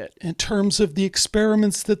with it in terms of the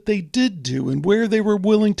experiments that they did do and where they were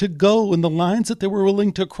willing to go and the lines that they were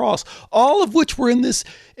willing to cross, all of which were in this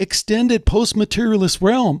extended post-materialist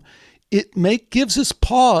realm, it gives us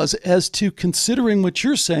pause as to considering what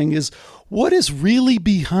you're saying is what is really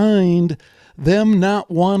behind them not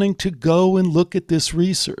wanting to go and look at this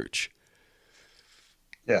research.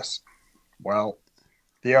 Yes. Well,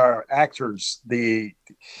 they are actors. They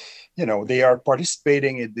are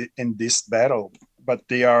participating in this battle, but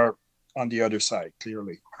they are on the other side,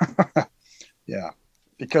 clearly. Yeah,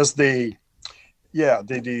 because and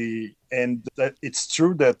that it's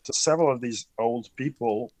true that several of these old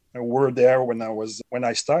people were there when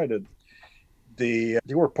I started. They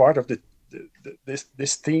were part of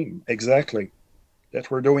this team, exactly,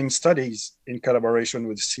 that were doing studies in collaboration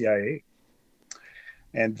with the CIA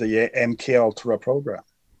and the MK Ultra program.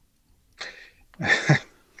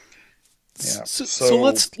 Yeah. So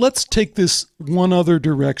let's take this one other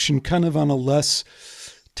direction, kind of on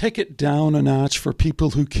take it down a notch for people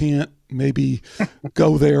who can't maybe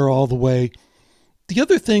go there all the way. The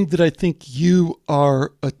other thing that I think you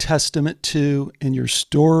are a testament to in your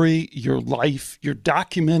story, your life, your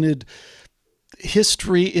documented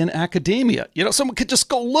history in academia, someone could just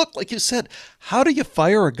go look, like you said, how do you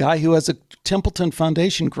fire a guy who has a Templeton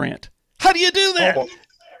Foundation grant? How do you do that?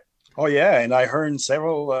 Oh yeah, and I earned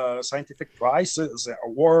several scientific prizes,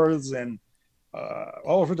 awards, and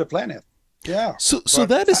all over the planet. Yeah. So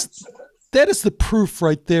that is the proof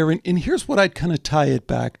right there. And here's what I'd kind of tie it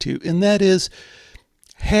back to, and that is,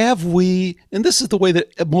 have we? And this is the way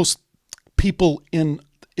that most people in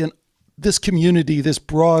this community, this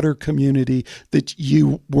broader community that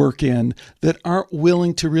you work in, that aren't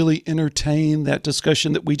willing to really entertain that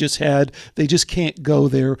discussion that we just had. They just can't go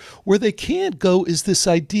there. Where they can't go is this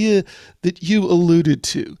idea that you alluded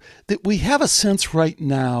to, that we have a sense right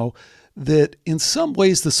now that in some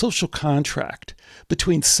ways the social contract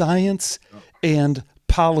between science and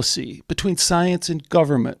policy, between science and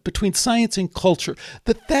government, between science and culture,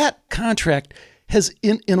 that contract has,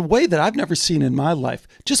 in a way that I've never seen in my life,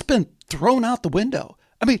 just been thrown out the window.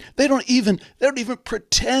 I mean, they don't even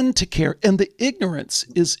pretend to care, and the ignorance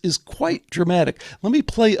is quite dramatic. Let me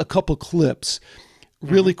play a couple clips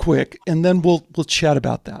really quick, and then we'll chat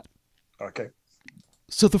about that. Okay.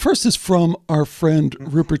 So the first is from our friend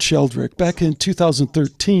Rupert Sheldrake back in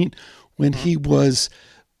 2013 when his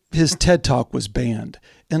TED Talk was banned.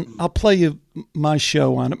 And I'll play you my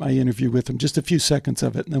show on it, my interview with him, just a few seconds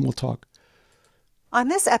of it, and then we'll talk. On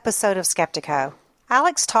this episode of Skeptiko,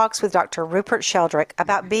 Alex talks with Dr. Rupert Sheldrake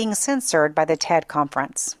about being censored by the TED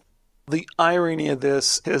conference. The irony of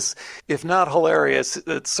this is, if not hilarious,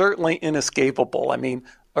 it's certainly inescapable. I mean,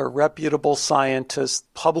 a reputable scientist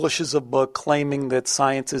publishes a book claiming that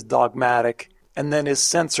science is dogmatic and then is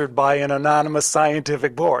censored by an anonymous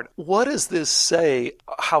scientific board. What does this say,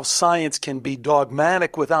 how science can be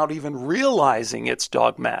dogmatic without even realizing it's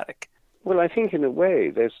dogmatic? Well, I think in a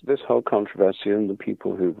way there's this whole controversy, and the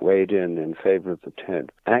people who've weighed in favor of the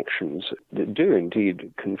TED actions that do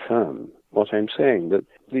indeed confirm what I'm saying, that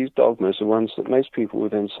these dogmas are ones that most people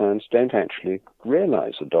within science don't actually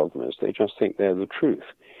realize are dogmas. They just think they're the truth.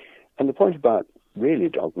 And the point about really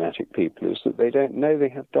dogmatic people is that they don't know they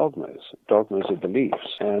have dogmas. Dogmas are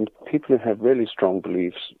beliefs, and people who have really strong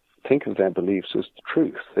beliefs think of their beliefs as the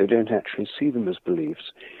truth. They don't actually see them as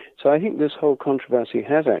beliefs. So I think this whole controversy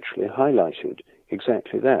has actually highlighted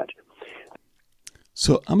exactly that.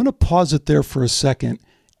 So I'm going to pause it there for a second,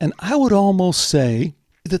 and I would almost say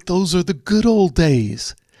that those are the good old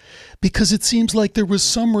days, because it seems like there was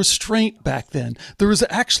some restraint back then. There was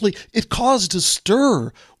actually, it caused a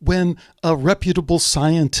stir when a reputable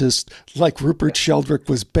scientist like Rupert Sheldrake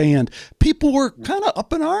was banned. People were kind of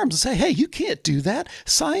up in arms and say, hey, you can't do that.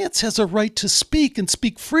 Science has a right to speak and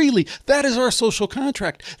speak freely. That is our social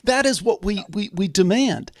contract. That is what we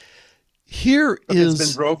demand. It's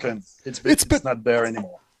been broken. It's not there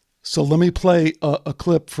anymore. So let me play a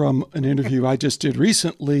clip from an interview I just did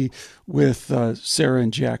recently with Sarah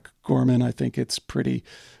and Jack Gorman. I think it's pretty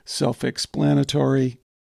self-explanatory.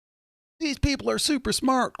 These people are super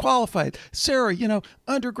smart, qualified. Sarah,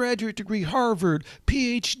 undergraduate degree, Harvard,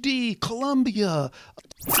 PhD, Columbia.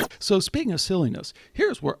 So speaking of silliness,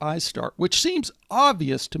 here's where I start, which seems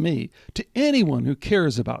obvious to me, to anyone who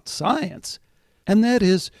cares about science, and that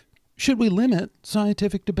is, should we limit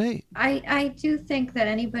scientific debate? I do think that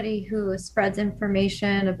anybody who spreads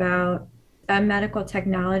information about medical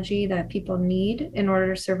technology that people need in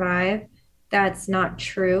order to survive, that's not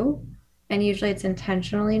true. And usually it's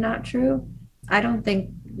intentionally not true. I don't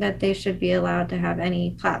think that they should be allowed to have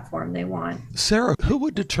any platform they want. Sarah, who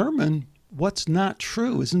would determine what's not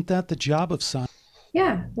true? Isn't that the job of science?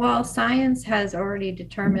 Yeah, well, science has already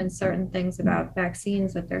determined certain things about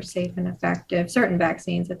vaccines, that they're safe and effective, certain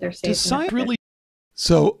vaccines that they're safe Does and science effective. really?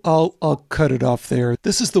 So I'll cut it off there.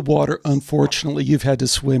 This is the water, unfortunately, you've had to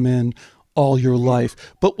swim in all your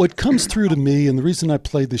life. But what comes through to me, and the reason I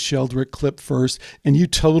played the Sheldrick clip first, and you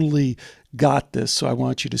totally got this, so I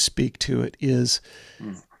want you to speak to it, is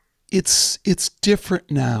it's different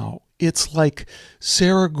now. It's like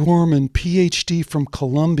Sarah Gorman, PhD from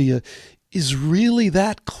Columbia, is really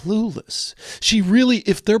that clueless. She really,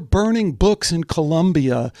 if they're burning books in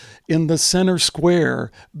Columbia in the center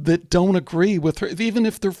square that don't agree with her, even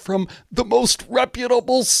if they're from the most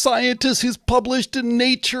reputable scientist who's published in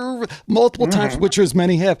Nature multiple times, which as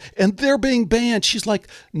many have, and they're being banned, she's like,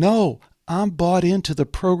 no, I'm bought into the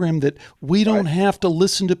program that we don't have to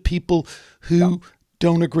listen to people who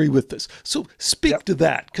don't agree with this. So speak to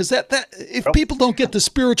that, because that if people don't get the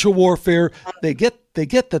spiritual warfare, they get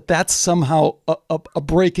that that's somehow a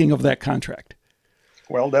breaking of that contract.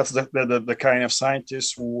 Well, that's the kind of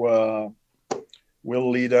scientists who will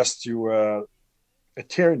lead us to a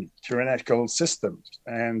tyrannical system.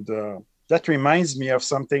 And that reminds me of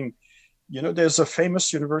something. There's a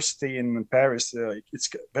famous university in Paris. It's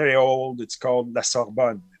very old. It's called La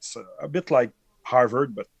Sorbonne. It's a bit like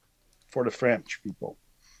Harvard, but for the French people.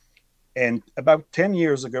 And about 10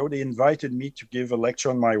 years ago, they invited me to give a lecture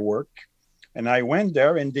on my work. And I went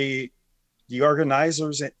there, and the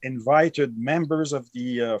organizers invited members of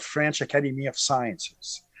the French Academy of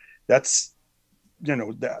Sciences. That's,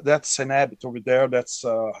 that's an habit over there. That's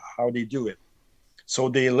how they do it. So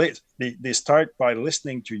they start by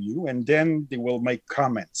listening to you, and then they will make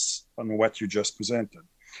comments on what you just presented.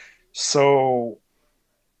 So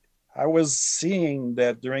I was seeing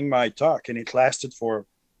that during my talk, and it lasted for a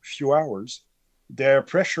few hours, their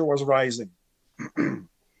pressure was rising.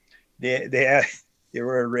 They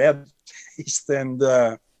were red-faced, and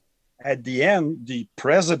at the end, the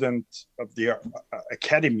president of the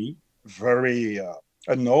academy,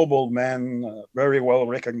 a noble man, very well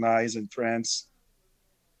recognized in France,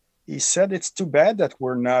 he said, it's too bad that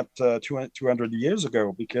we're not 200 years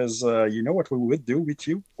ago, because you know what we would do with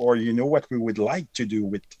you, or you know what we would like to do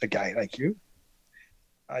with a guy like you?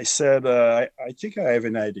 I said, I think I have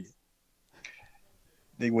an idea.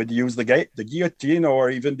 They would use the guillotine,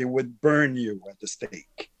 or even they would burn you at the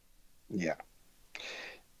stake. Yeah.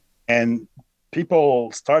 And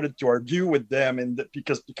people started to argue with them, and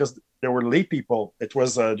because there were lay people. It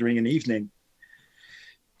was during an evening,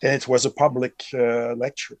 and it was a public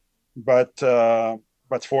lecture. But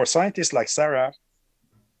for scientists like Sarah,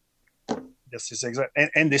 this is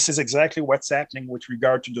and this is exactly what's happening with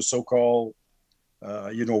regard to the so-called,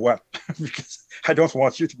 because I don't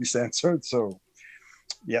want you to be censored. So,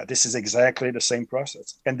 yeah, this is exactly the same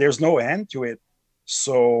process, and there's no end to it.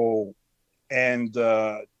 So, and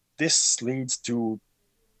this leads to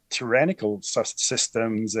tyrannical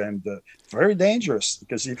systems, and very dangerous,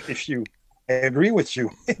 because if you agree with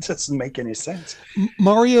you, it doesn't make any sense.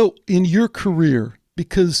 Mario, in your career,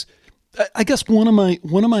 because I guess one of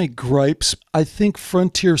my gripes, I think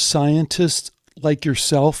frontier scientists like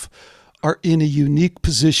yourself are in a unique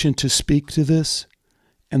position to speak to this,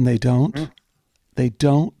 and they don't. They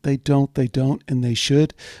don't, and they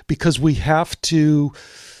should, because we have to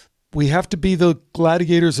be the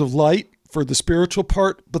gladiators of light for the spiritual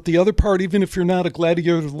part, but the other part, even if you're not a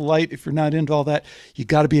gladiator of the light, if you're not into all that, you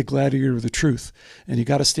got to be a gladiator of the truth, and you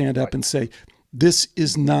got to stand up and say, this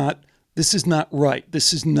is not right,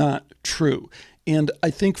 this is not true. And I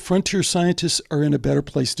think frontier scientists are in a better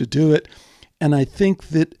place to do it, and I think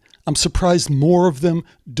that I'm surprised more of them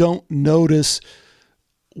don't notice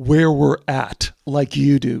where we're at like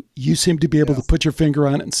you do. You seem to be able to put your finger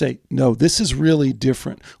on it and say, no, this is really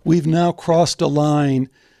different. We've now crossed a line.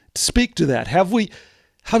 Speak to that.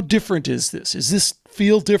 How different is this? Does this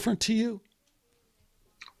feel different to you?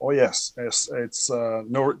 Oh, yes. It's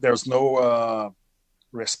there's no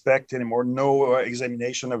respect anymore, no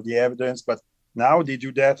examination of the evidence, but now they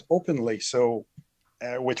do that openly. So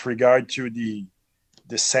with regard to the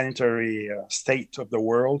the sanitary state of the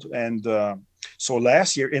world. And so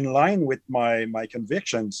last year, in line with my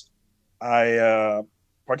convictions, I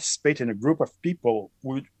participated in a group of people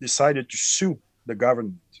who decided to sue the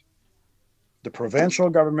government, the provincial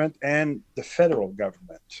government and the federal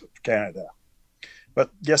government of Canada. But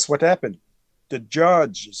guess what happened? The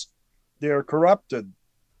judges, they're corrupted.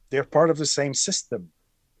 They're part of the same system.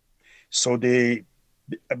 So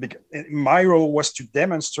my role was to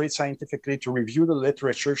demonstrate scientifically, to review the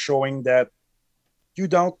literature showing that you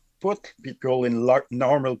don't put people in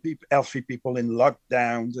normal people, healthy people in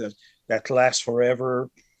lockdowns that last forever.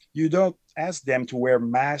 You don't ask them to wear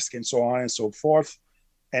masks and so on and so forth.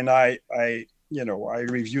 And I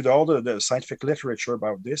reviewed all the scientific literature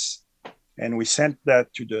about this, and we sent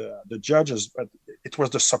that to the judges. But it was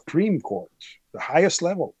the Supreme Court, the highest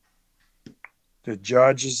level. The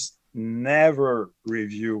judges never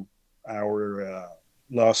review our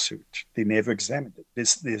lawsuit. They never examined it.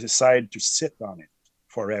 They decided to sit on it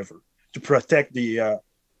forever to protect the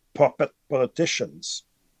puppet politicians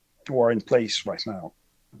who are in place right now.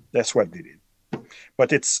 That's what they did.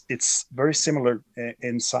 But it's very similar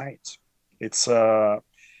in science. It's they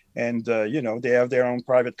have their own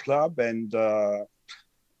private club, and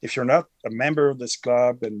if you're not a member of this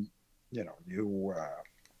club, and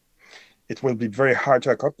it will be very hard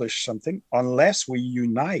to accomplish something unless we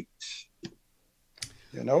unite.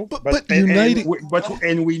 But uniting,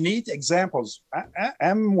 and we need examples.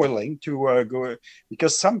 I'm willing to go,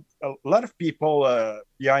 because a lot of people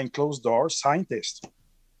behind closed doors, scientists,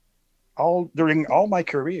 during all my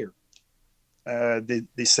career,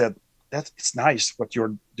 they said that it's nice what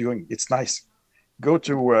you're doing. It's nice. Go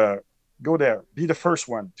there, be the first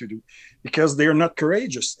one to do, because they're not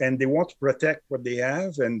courageous and they want to protect what they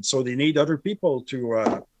have, and so they need other people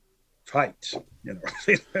to fight.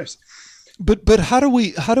 But how do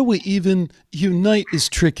we even unite is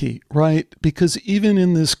tricky, right? Because even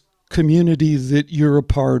in this community that you're a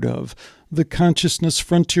part of, the consciousness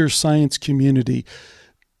frontier science community,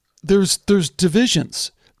 there's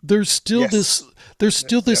divisions. There's still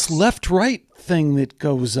this left-right thing that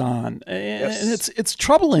goes on, and it's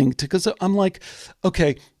troubling because I'm like,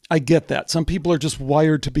 okay, I get that. Some people are just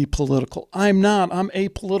wired to be political. I'm not. I'm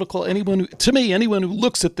apolitical. Anyone who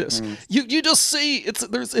looks at this, you just see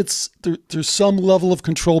there's some level of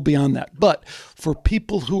control beyond that. But for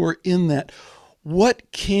people who are in that,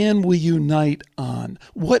 what can we unite on?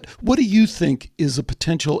 What do you think is a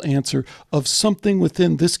potential answer of something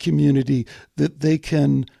within this community that they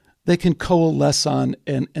can coalesce on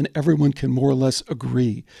and everyone can more or less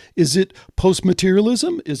agree? Is it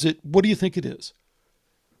post-materialism? What do you think it is?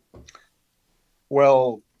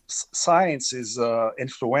 Well, science is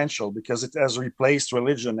influential because it has replaced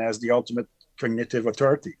religion as the ultimate cognitive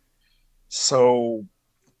authority. So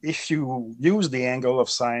if you use the angle of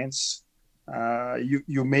science,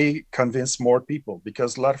 you may convince more people,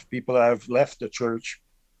 because a lot of people have left the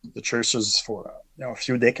churches for a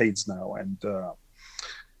few decades now. And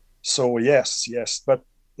so yes, but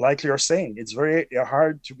like you're saying, it's very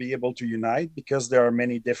hard to be able to unite because there are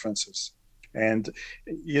many differences. And,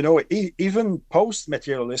 even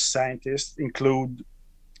post-materialist scientists include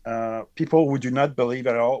people who do not believe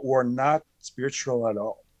at all, who are not spiritual at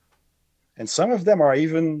all. And some of them are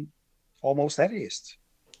even almost atheists.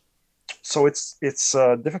 So it's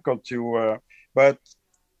difficult to, but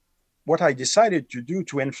what I decided to do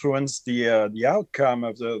to influence the outcome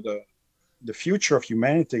of the future of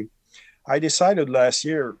humanity, I decided last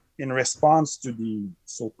year, in response to the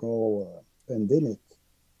so-called pandemic,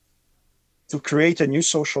 to create a new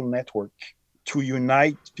social network to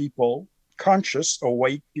unite people, conscious,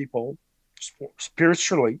 awake people,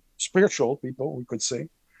 spiritual people, we could say,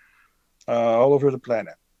 all over the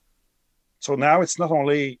planet. So now it's not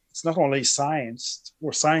only science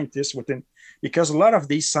or scientists within, because a lot of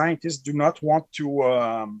these scientists do not want to.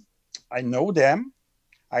 I know them,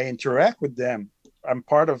 I interact with them. I'm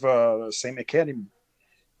part of the same academy,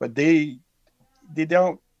 but they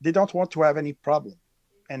don't want to have any problem.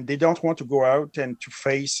 And they don't want to go out and to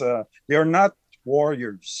face, they are not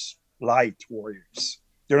warriors, light warriors.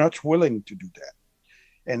 They're not willing to do that.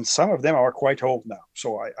 And some of them are quite old now,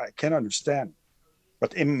 so I can understand.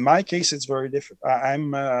 But in my case, it's very different.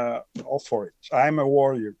 I'm all for it. I'm a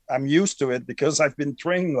warrior. I'm used to it because I've been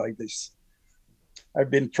trained like this. I've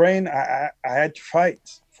been trained, I had to fight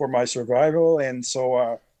for my survival. And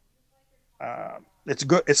so it's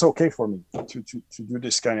good. It's okay for me to do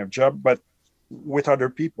this kind of job, but with other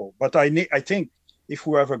people. But I think if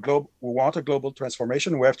we want a global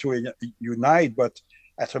transformation, we have to unite, but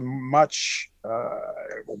at a much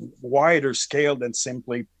wider scale than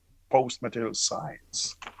simply post-material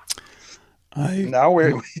science. Now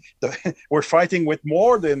we're fighting with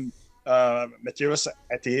more than materialist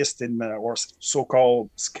atheists or so-called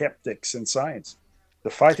skeptics in science. The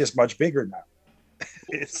fight is much bigger now.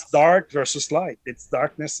 It's dark versus light. It's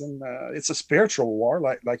darkness, and it's a spiritual war,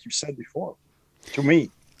 like you said before. To me,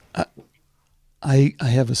 I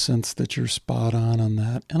have a sense that you're spot on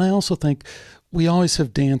that, and I also think we always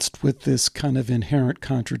have danced with this kind of inherent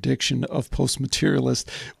contradiction of post-materialist,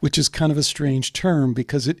 which is kind of a strange term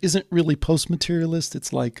because it isn't really post-materialist.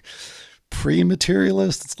 It's like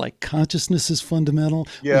pre-materialist. It's like consciousness is fundamental.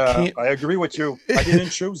 Yeah, I agree with you. I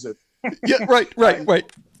didn't choose it. Yeah, right.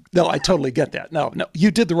 No, I totally get that. No, you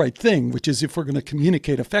did the right thing, which is if we're going to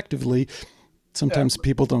communicate effectively, sometimes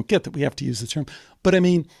people don't get that we have to use the term. But I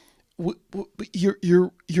mean,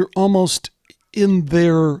 you're almost in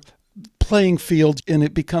their playing field, and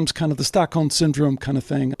it becomes kind of the Stockholm syndrome kind of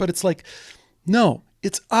thing. But it's like, no,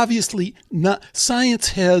 it's obviously not. Science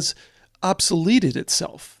has obsoleted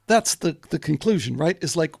itself. That's the conclusion, right?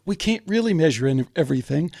 Is like we can't really measure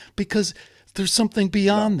everything because there's something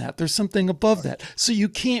beyond that. There's something above that. So you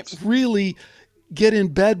can't really get in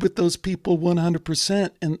bed with those people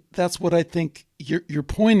 100%. And that's what I think you're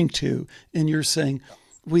pointing to. And you're saying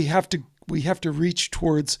we have to reach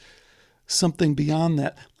towards something beyond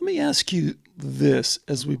that. Let me ask you this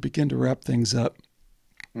as we begin to wrap things up.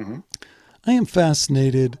 Mm-hmm. I am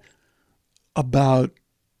fascinated about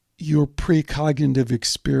your precognitive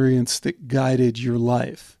experience that guided your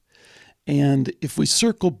life. And if we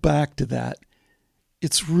circle back to that,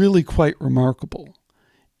 it's really quite remarkable.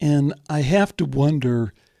 And I have to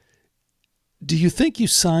wonder, do you think you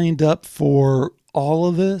signed up for all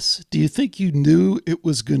of this? Do you think you knew it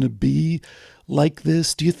was going to be like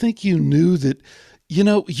this? Do you think you knew that,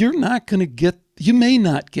 you're not going to get, you may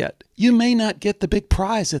not get the big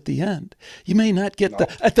prize at the end. You may not get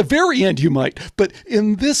at the very end you might, but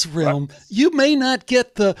in this realm, you may not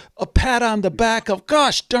get a pat on the back of,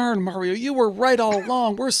 gosh darn, Mario, you were right all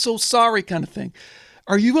along. We're so sorry kind of thing.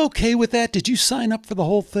 Are you okay with that? Did you sign up for the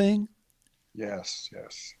whole thing? Yes.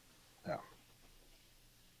 Yeah.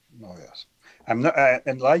 Oh, yes. I'm not,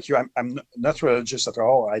 and like you, I'm not religious at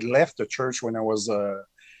all. I left the church when I was,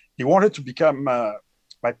 he wanted to become,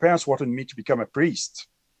 my parents wanted me to become a priest.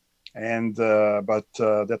 And, but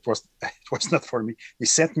it was not for me. He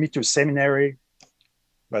sent me to seminary,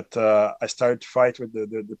 but I started to fight with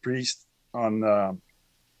the priest on,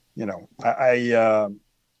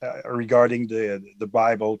 regarding the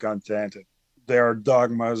Bible content, their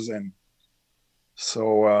dogmas. And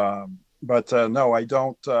so, no, I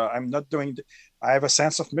don't, I'm not doing, I have a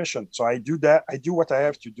sense of mission. So I do that. I do what I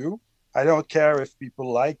have to do. I don't care if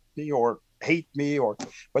people like me or hate me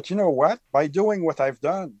but you know what? By doing what I've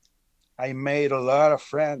done, I made a lot of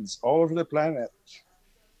friends all over the planet.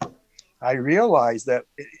 I realized that,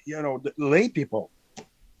 the lay people,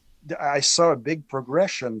 I saw a big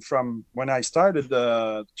progression from when I started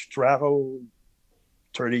to travel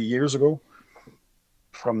 30 years ago,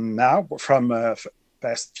 from the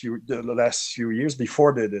last few years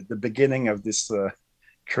before the beginning of this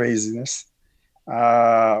craziness.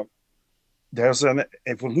 There's an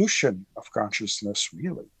evolution of consciousness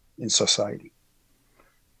really in society.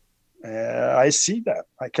 I see that.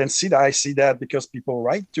 I can see that. I see that because people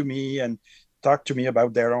write to me and talk to me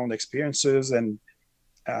about their own experiences and,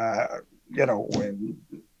 and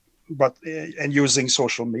using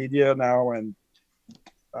social media now. And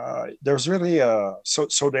there's really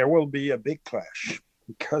so there will be a big clash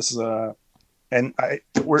because,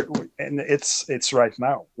 it's right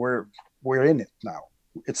now. We're in it now.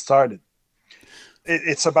 It started.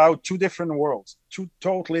 It's about two different worlds, two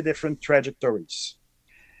totally different trajectories.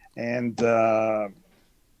 And, the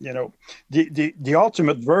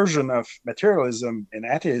ultimate version of materialism and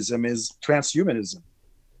atheism is transhumanism,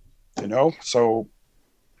 so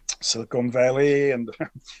Silicon Valley and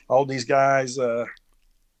all these guys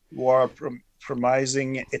who are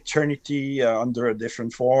promising eternity under a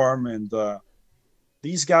different form. And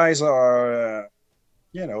these guys are,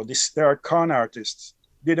 they are con artists.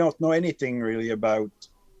 They don't know anything really about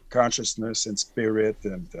consciousness and spirit,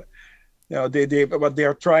 and but they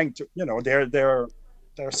are trying to, they're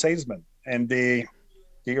salesmen, and they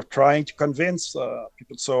are trying to convince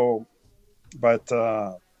people. So, but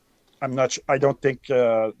I'm not. I don't think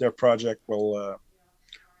their project will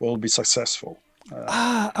be successful.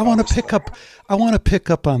 I want to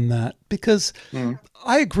pick up on that because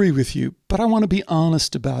I agree with you, but I want to be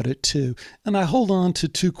honest about it too. And I hold on to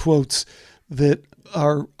two quotes that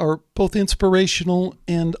are both inspirational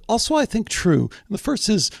and also I think true. And the first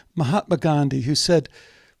is Mahatma Gandhi, who said,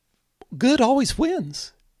 "Good always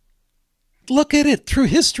wins." Look at it through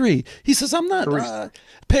history. He says, I'm not,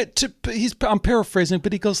 I'm paraphrasing,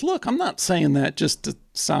 but he goes, look, I'm not saying that just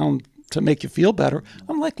to make you feel better.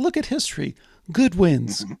 I'm like, look at history. Good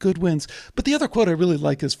wins, good wins. But the other quote I really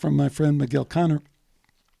like is from my friend Miguel Connor,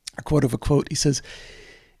 a quote of a quote. He says,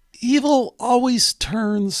 evil always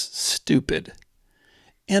turns stupid.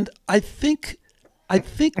 And I think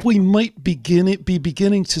we might be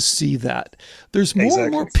beginning to see that. There's more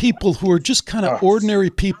and more people who are just kind of ordinary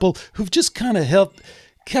people who've just kind of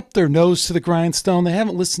kept their nose to the grindstone. They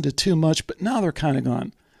haven't listened to too much, but now they're kind of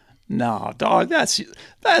going, no, dog, that's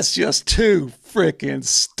just too freaking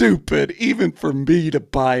stupid, even for me to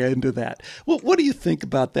buy into that. Well, what do you think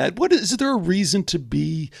about that? Is there a reason to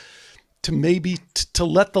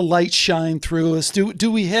let the light shine through us?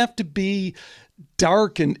 Do we have to be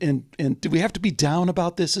dark and do we have to be down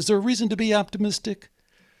about this? Is there a reason to be optimistic?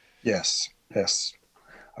 Yes.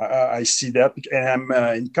 I see that, and I'm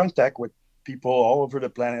in contact with people all over the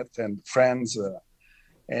planet and friends,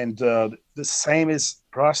 and the same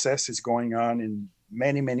process is going on in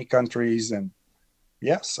many countries. And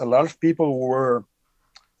yes, a lot of people were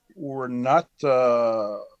not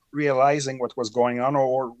realizing what was going on,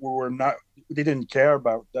 or didn't care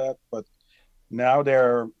about that, but now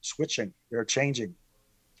they're switching, they're changing.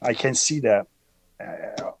 I can see that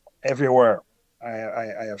everywhere.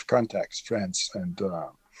 I have contacts, friends, and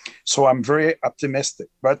so I'm very optimistic.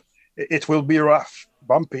 But it will be rough,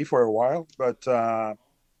 bumpy for a while, but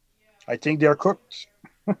I think they're cooked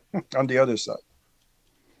on the other side.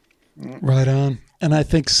 Right on. And I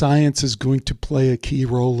think science is going to play a key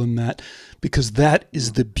role in that, because that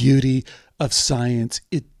is the beauty of science.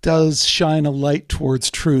 It does shine a light towards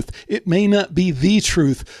truth. It may not be the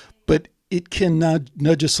truth, but it can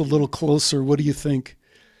nudge us a little closer. What do you think?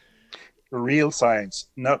 Real science,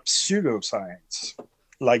 not pseudoscience,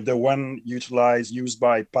 like the one used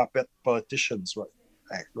by puppet politicians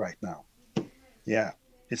right now. Yeah,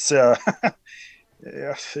 it's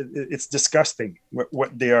it's disgusting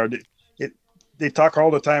what they are. They talk all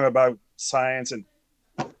the time about science, and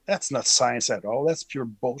that's not science at all. That's pure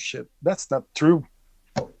bullshit. That's not true.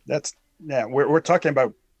 We're talking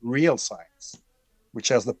about real science, which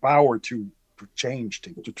has the power to change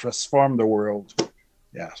things, to transform the world.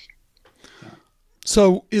 Yeah.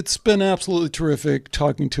 So it's been absolutely terrific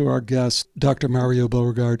talking to our guest, Dr. Mario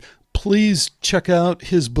Beauregard. Please check out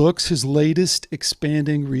his books, his latest,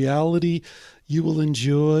 Expanding Reality. You will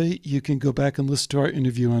enjoy. You can go back and listen to our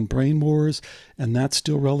interview on Brain Wars, and that's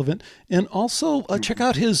still relevant. And also check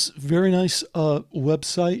out his very nice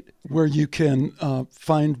website where you can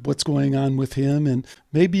find what's going on with him. And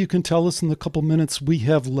maybe you can tell us in the couple minutes we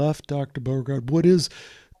have left, Dr. Beauregard, what is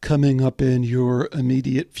coming up in your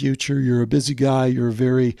immediate future? You're a busy guy. You're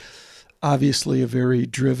obviously a very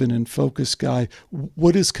driven and focused guy.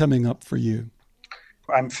 What is coming up for you?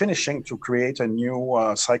 I'm finishing to create a new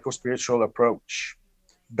psycho-spiritual approach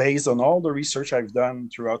based on all the research I've done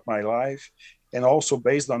throughout my life, and also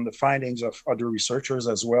based on the findings of other researchers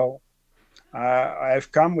as well.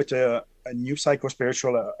 I've come with a new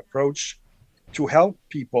psycho-spiritual approach to help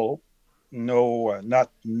people not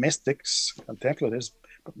mystics, contemplatives,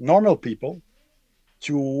 but normal people,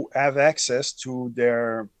 to have access to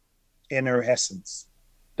their inner essence,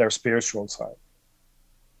 their spiritual side.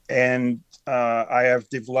 And I have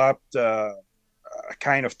developed a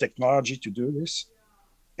kind of technology to do this,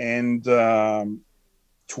 and to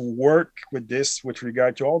work with this with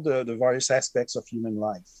regard to all the various aspects of human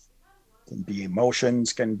life. Can be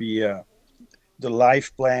emotions, can be the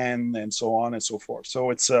life plan, and so on and so forth.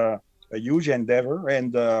 So it's a huge endeavor,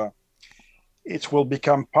 and it will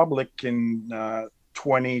become public in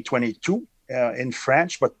 2022 in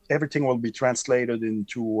French, but everything will be translated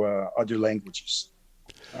into other languages.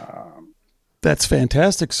 That's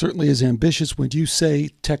fantastic. Certainly is ambitious. When you say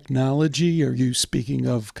technology, are you speaking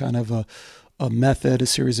of kind of a method, a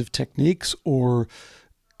series of techniques, or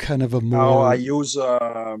kind of a more? No, I use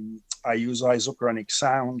isochronic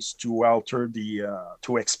sounds to alter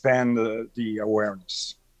to expand the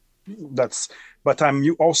awareness. But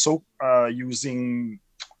I'm also using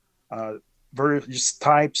various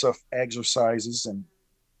types of exercises and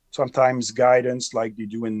sometimes guidance, like they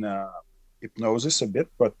do in hypnosis a bit.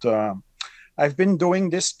 But I've been doing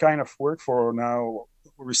this kind of work for now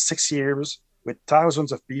over 6 years with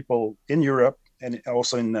thousands of people in Europe and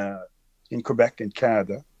also in Quebec and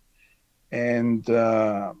Canada. And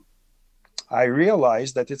I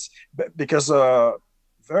realized that it's because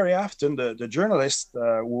very often the journalists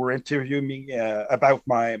who were interviewing me about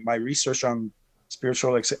my research on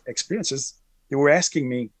spiritual experiences, they were asking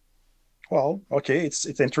me, well, okay,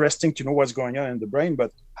 it's interesting to know what's going on in the brain,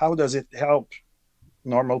 but how does it help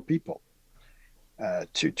normal people?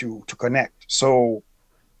 to connect. So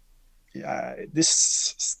this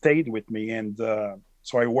stayed with me, and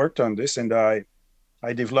so I worked on this, and I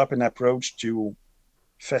developed an approach to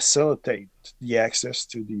facilitate the access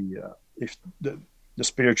to the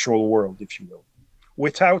spiritual world, if you will,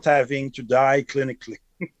 without having to die clinically.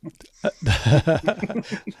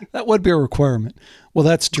 That would be a requirement. Well,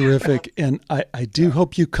 that's terrific. And I do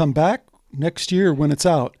hope you come back next year when it's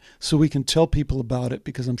out so we can tell people about it,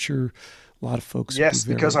 because I'm sure a lot of folks. Yes,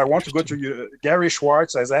 because I want to go to Gary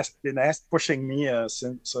Schwartz has been pushing me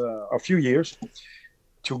since a few years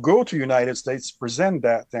to go to United States, present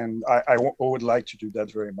that. And I would like to do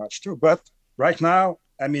that very much too. But right now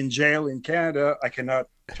I'm in jail in Canada. I cannot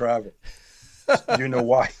travel. You know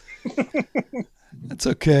why? That's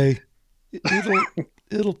okay.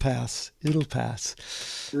 It'll pass. It'll pass.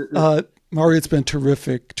 Mario, it's been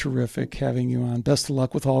terrific having you on. Best of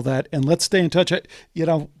luck with all that. And let's stay in touch.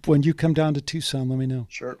 When you come down to Tucson, let me know.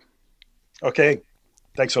 Sure. Okay.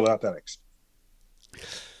 Thanks a lot, Alex.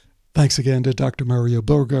 Thanks again to Dr. Mario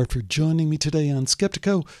Beauregard for joining me today on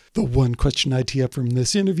Skeptiko. The one question I tee up from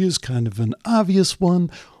this interview is kind of an obvious one.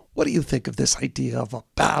 What do you think of this idea of a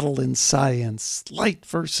battle in science? Light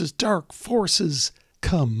versus dark forces?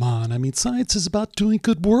 Come on. I mean, science is about doing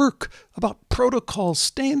good work, about protocols,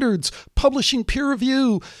 standards, publishing peer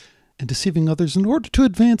review, and deceiving others in order to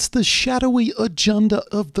advance the shadowy agenda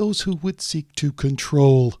of those who would seek to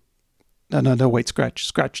control. No, wait,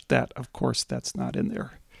 scratch that. Of course, that's not in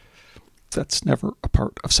there. That's never a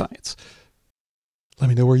part of science. Let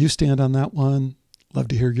me know where you stand on that one. Love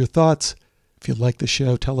to hear your thoughts. If you like the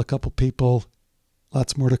show, tell a couple people.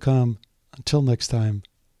 Lots more to come. Until next time,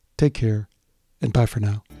 take care, and bye for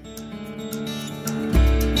now.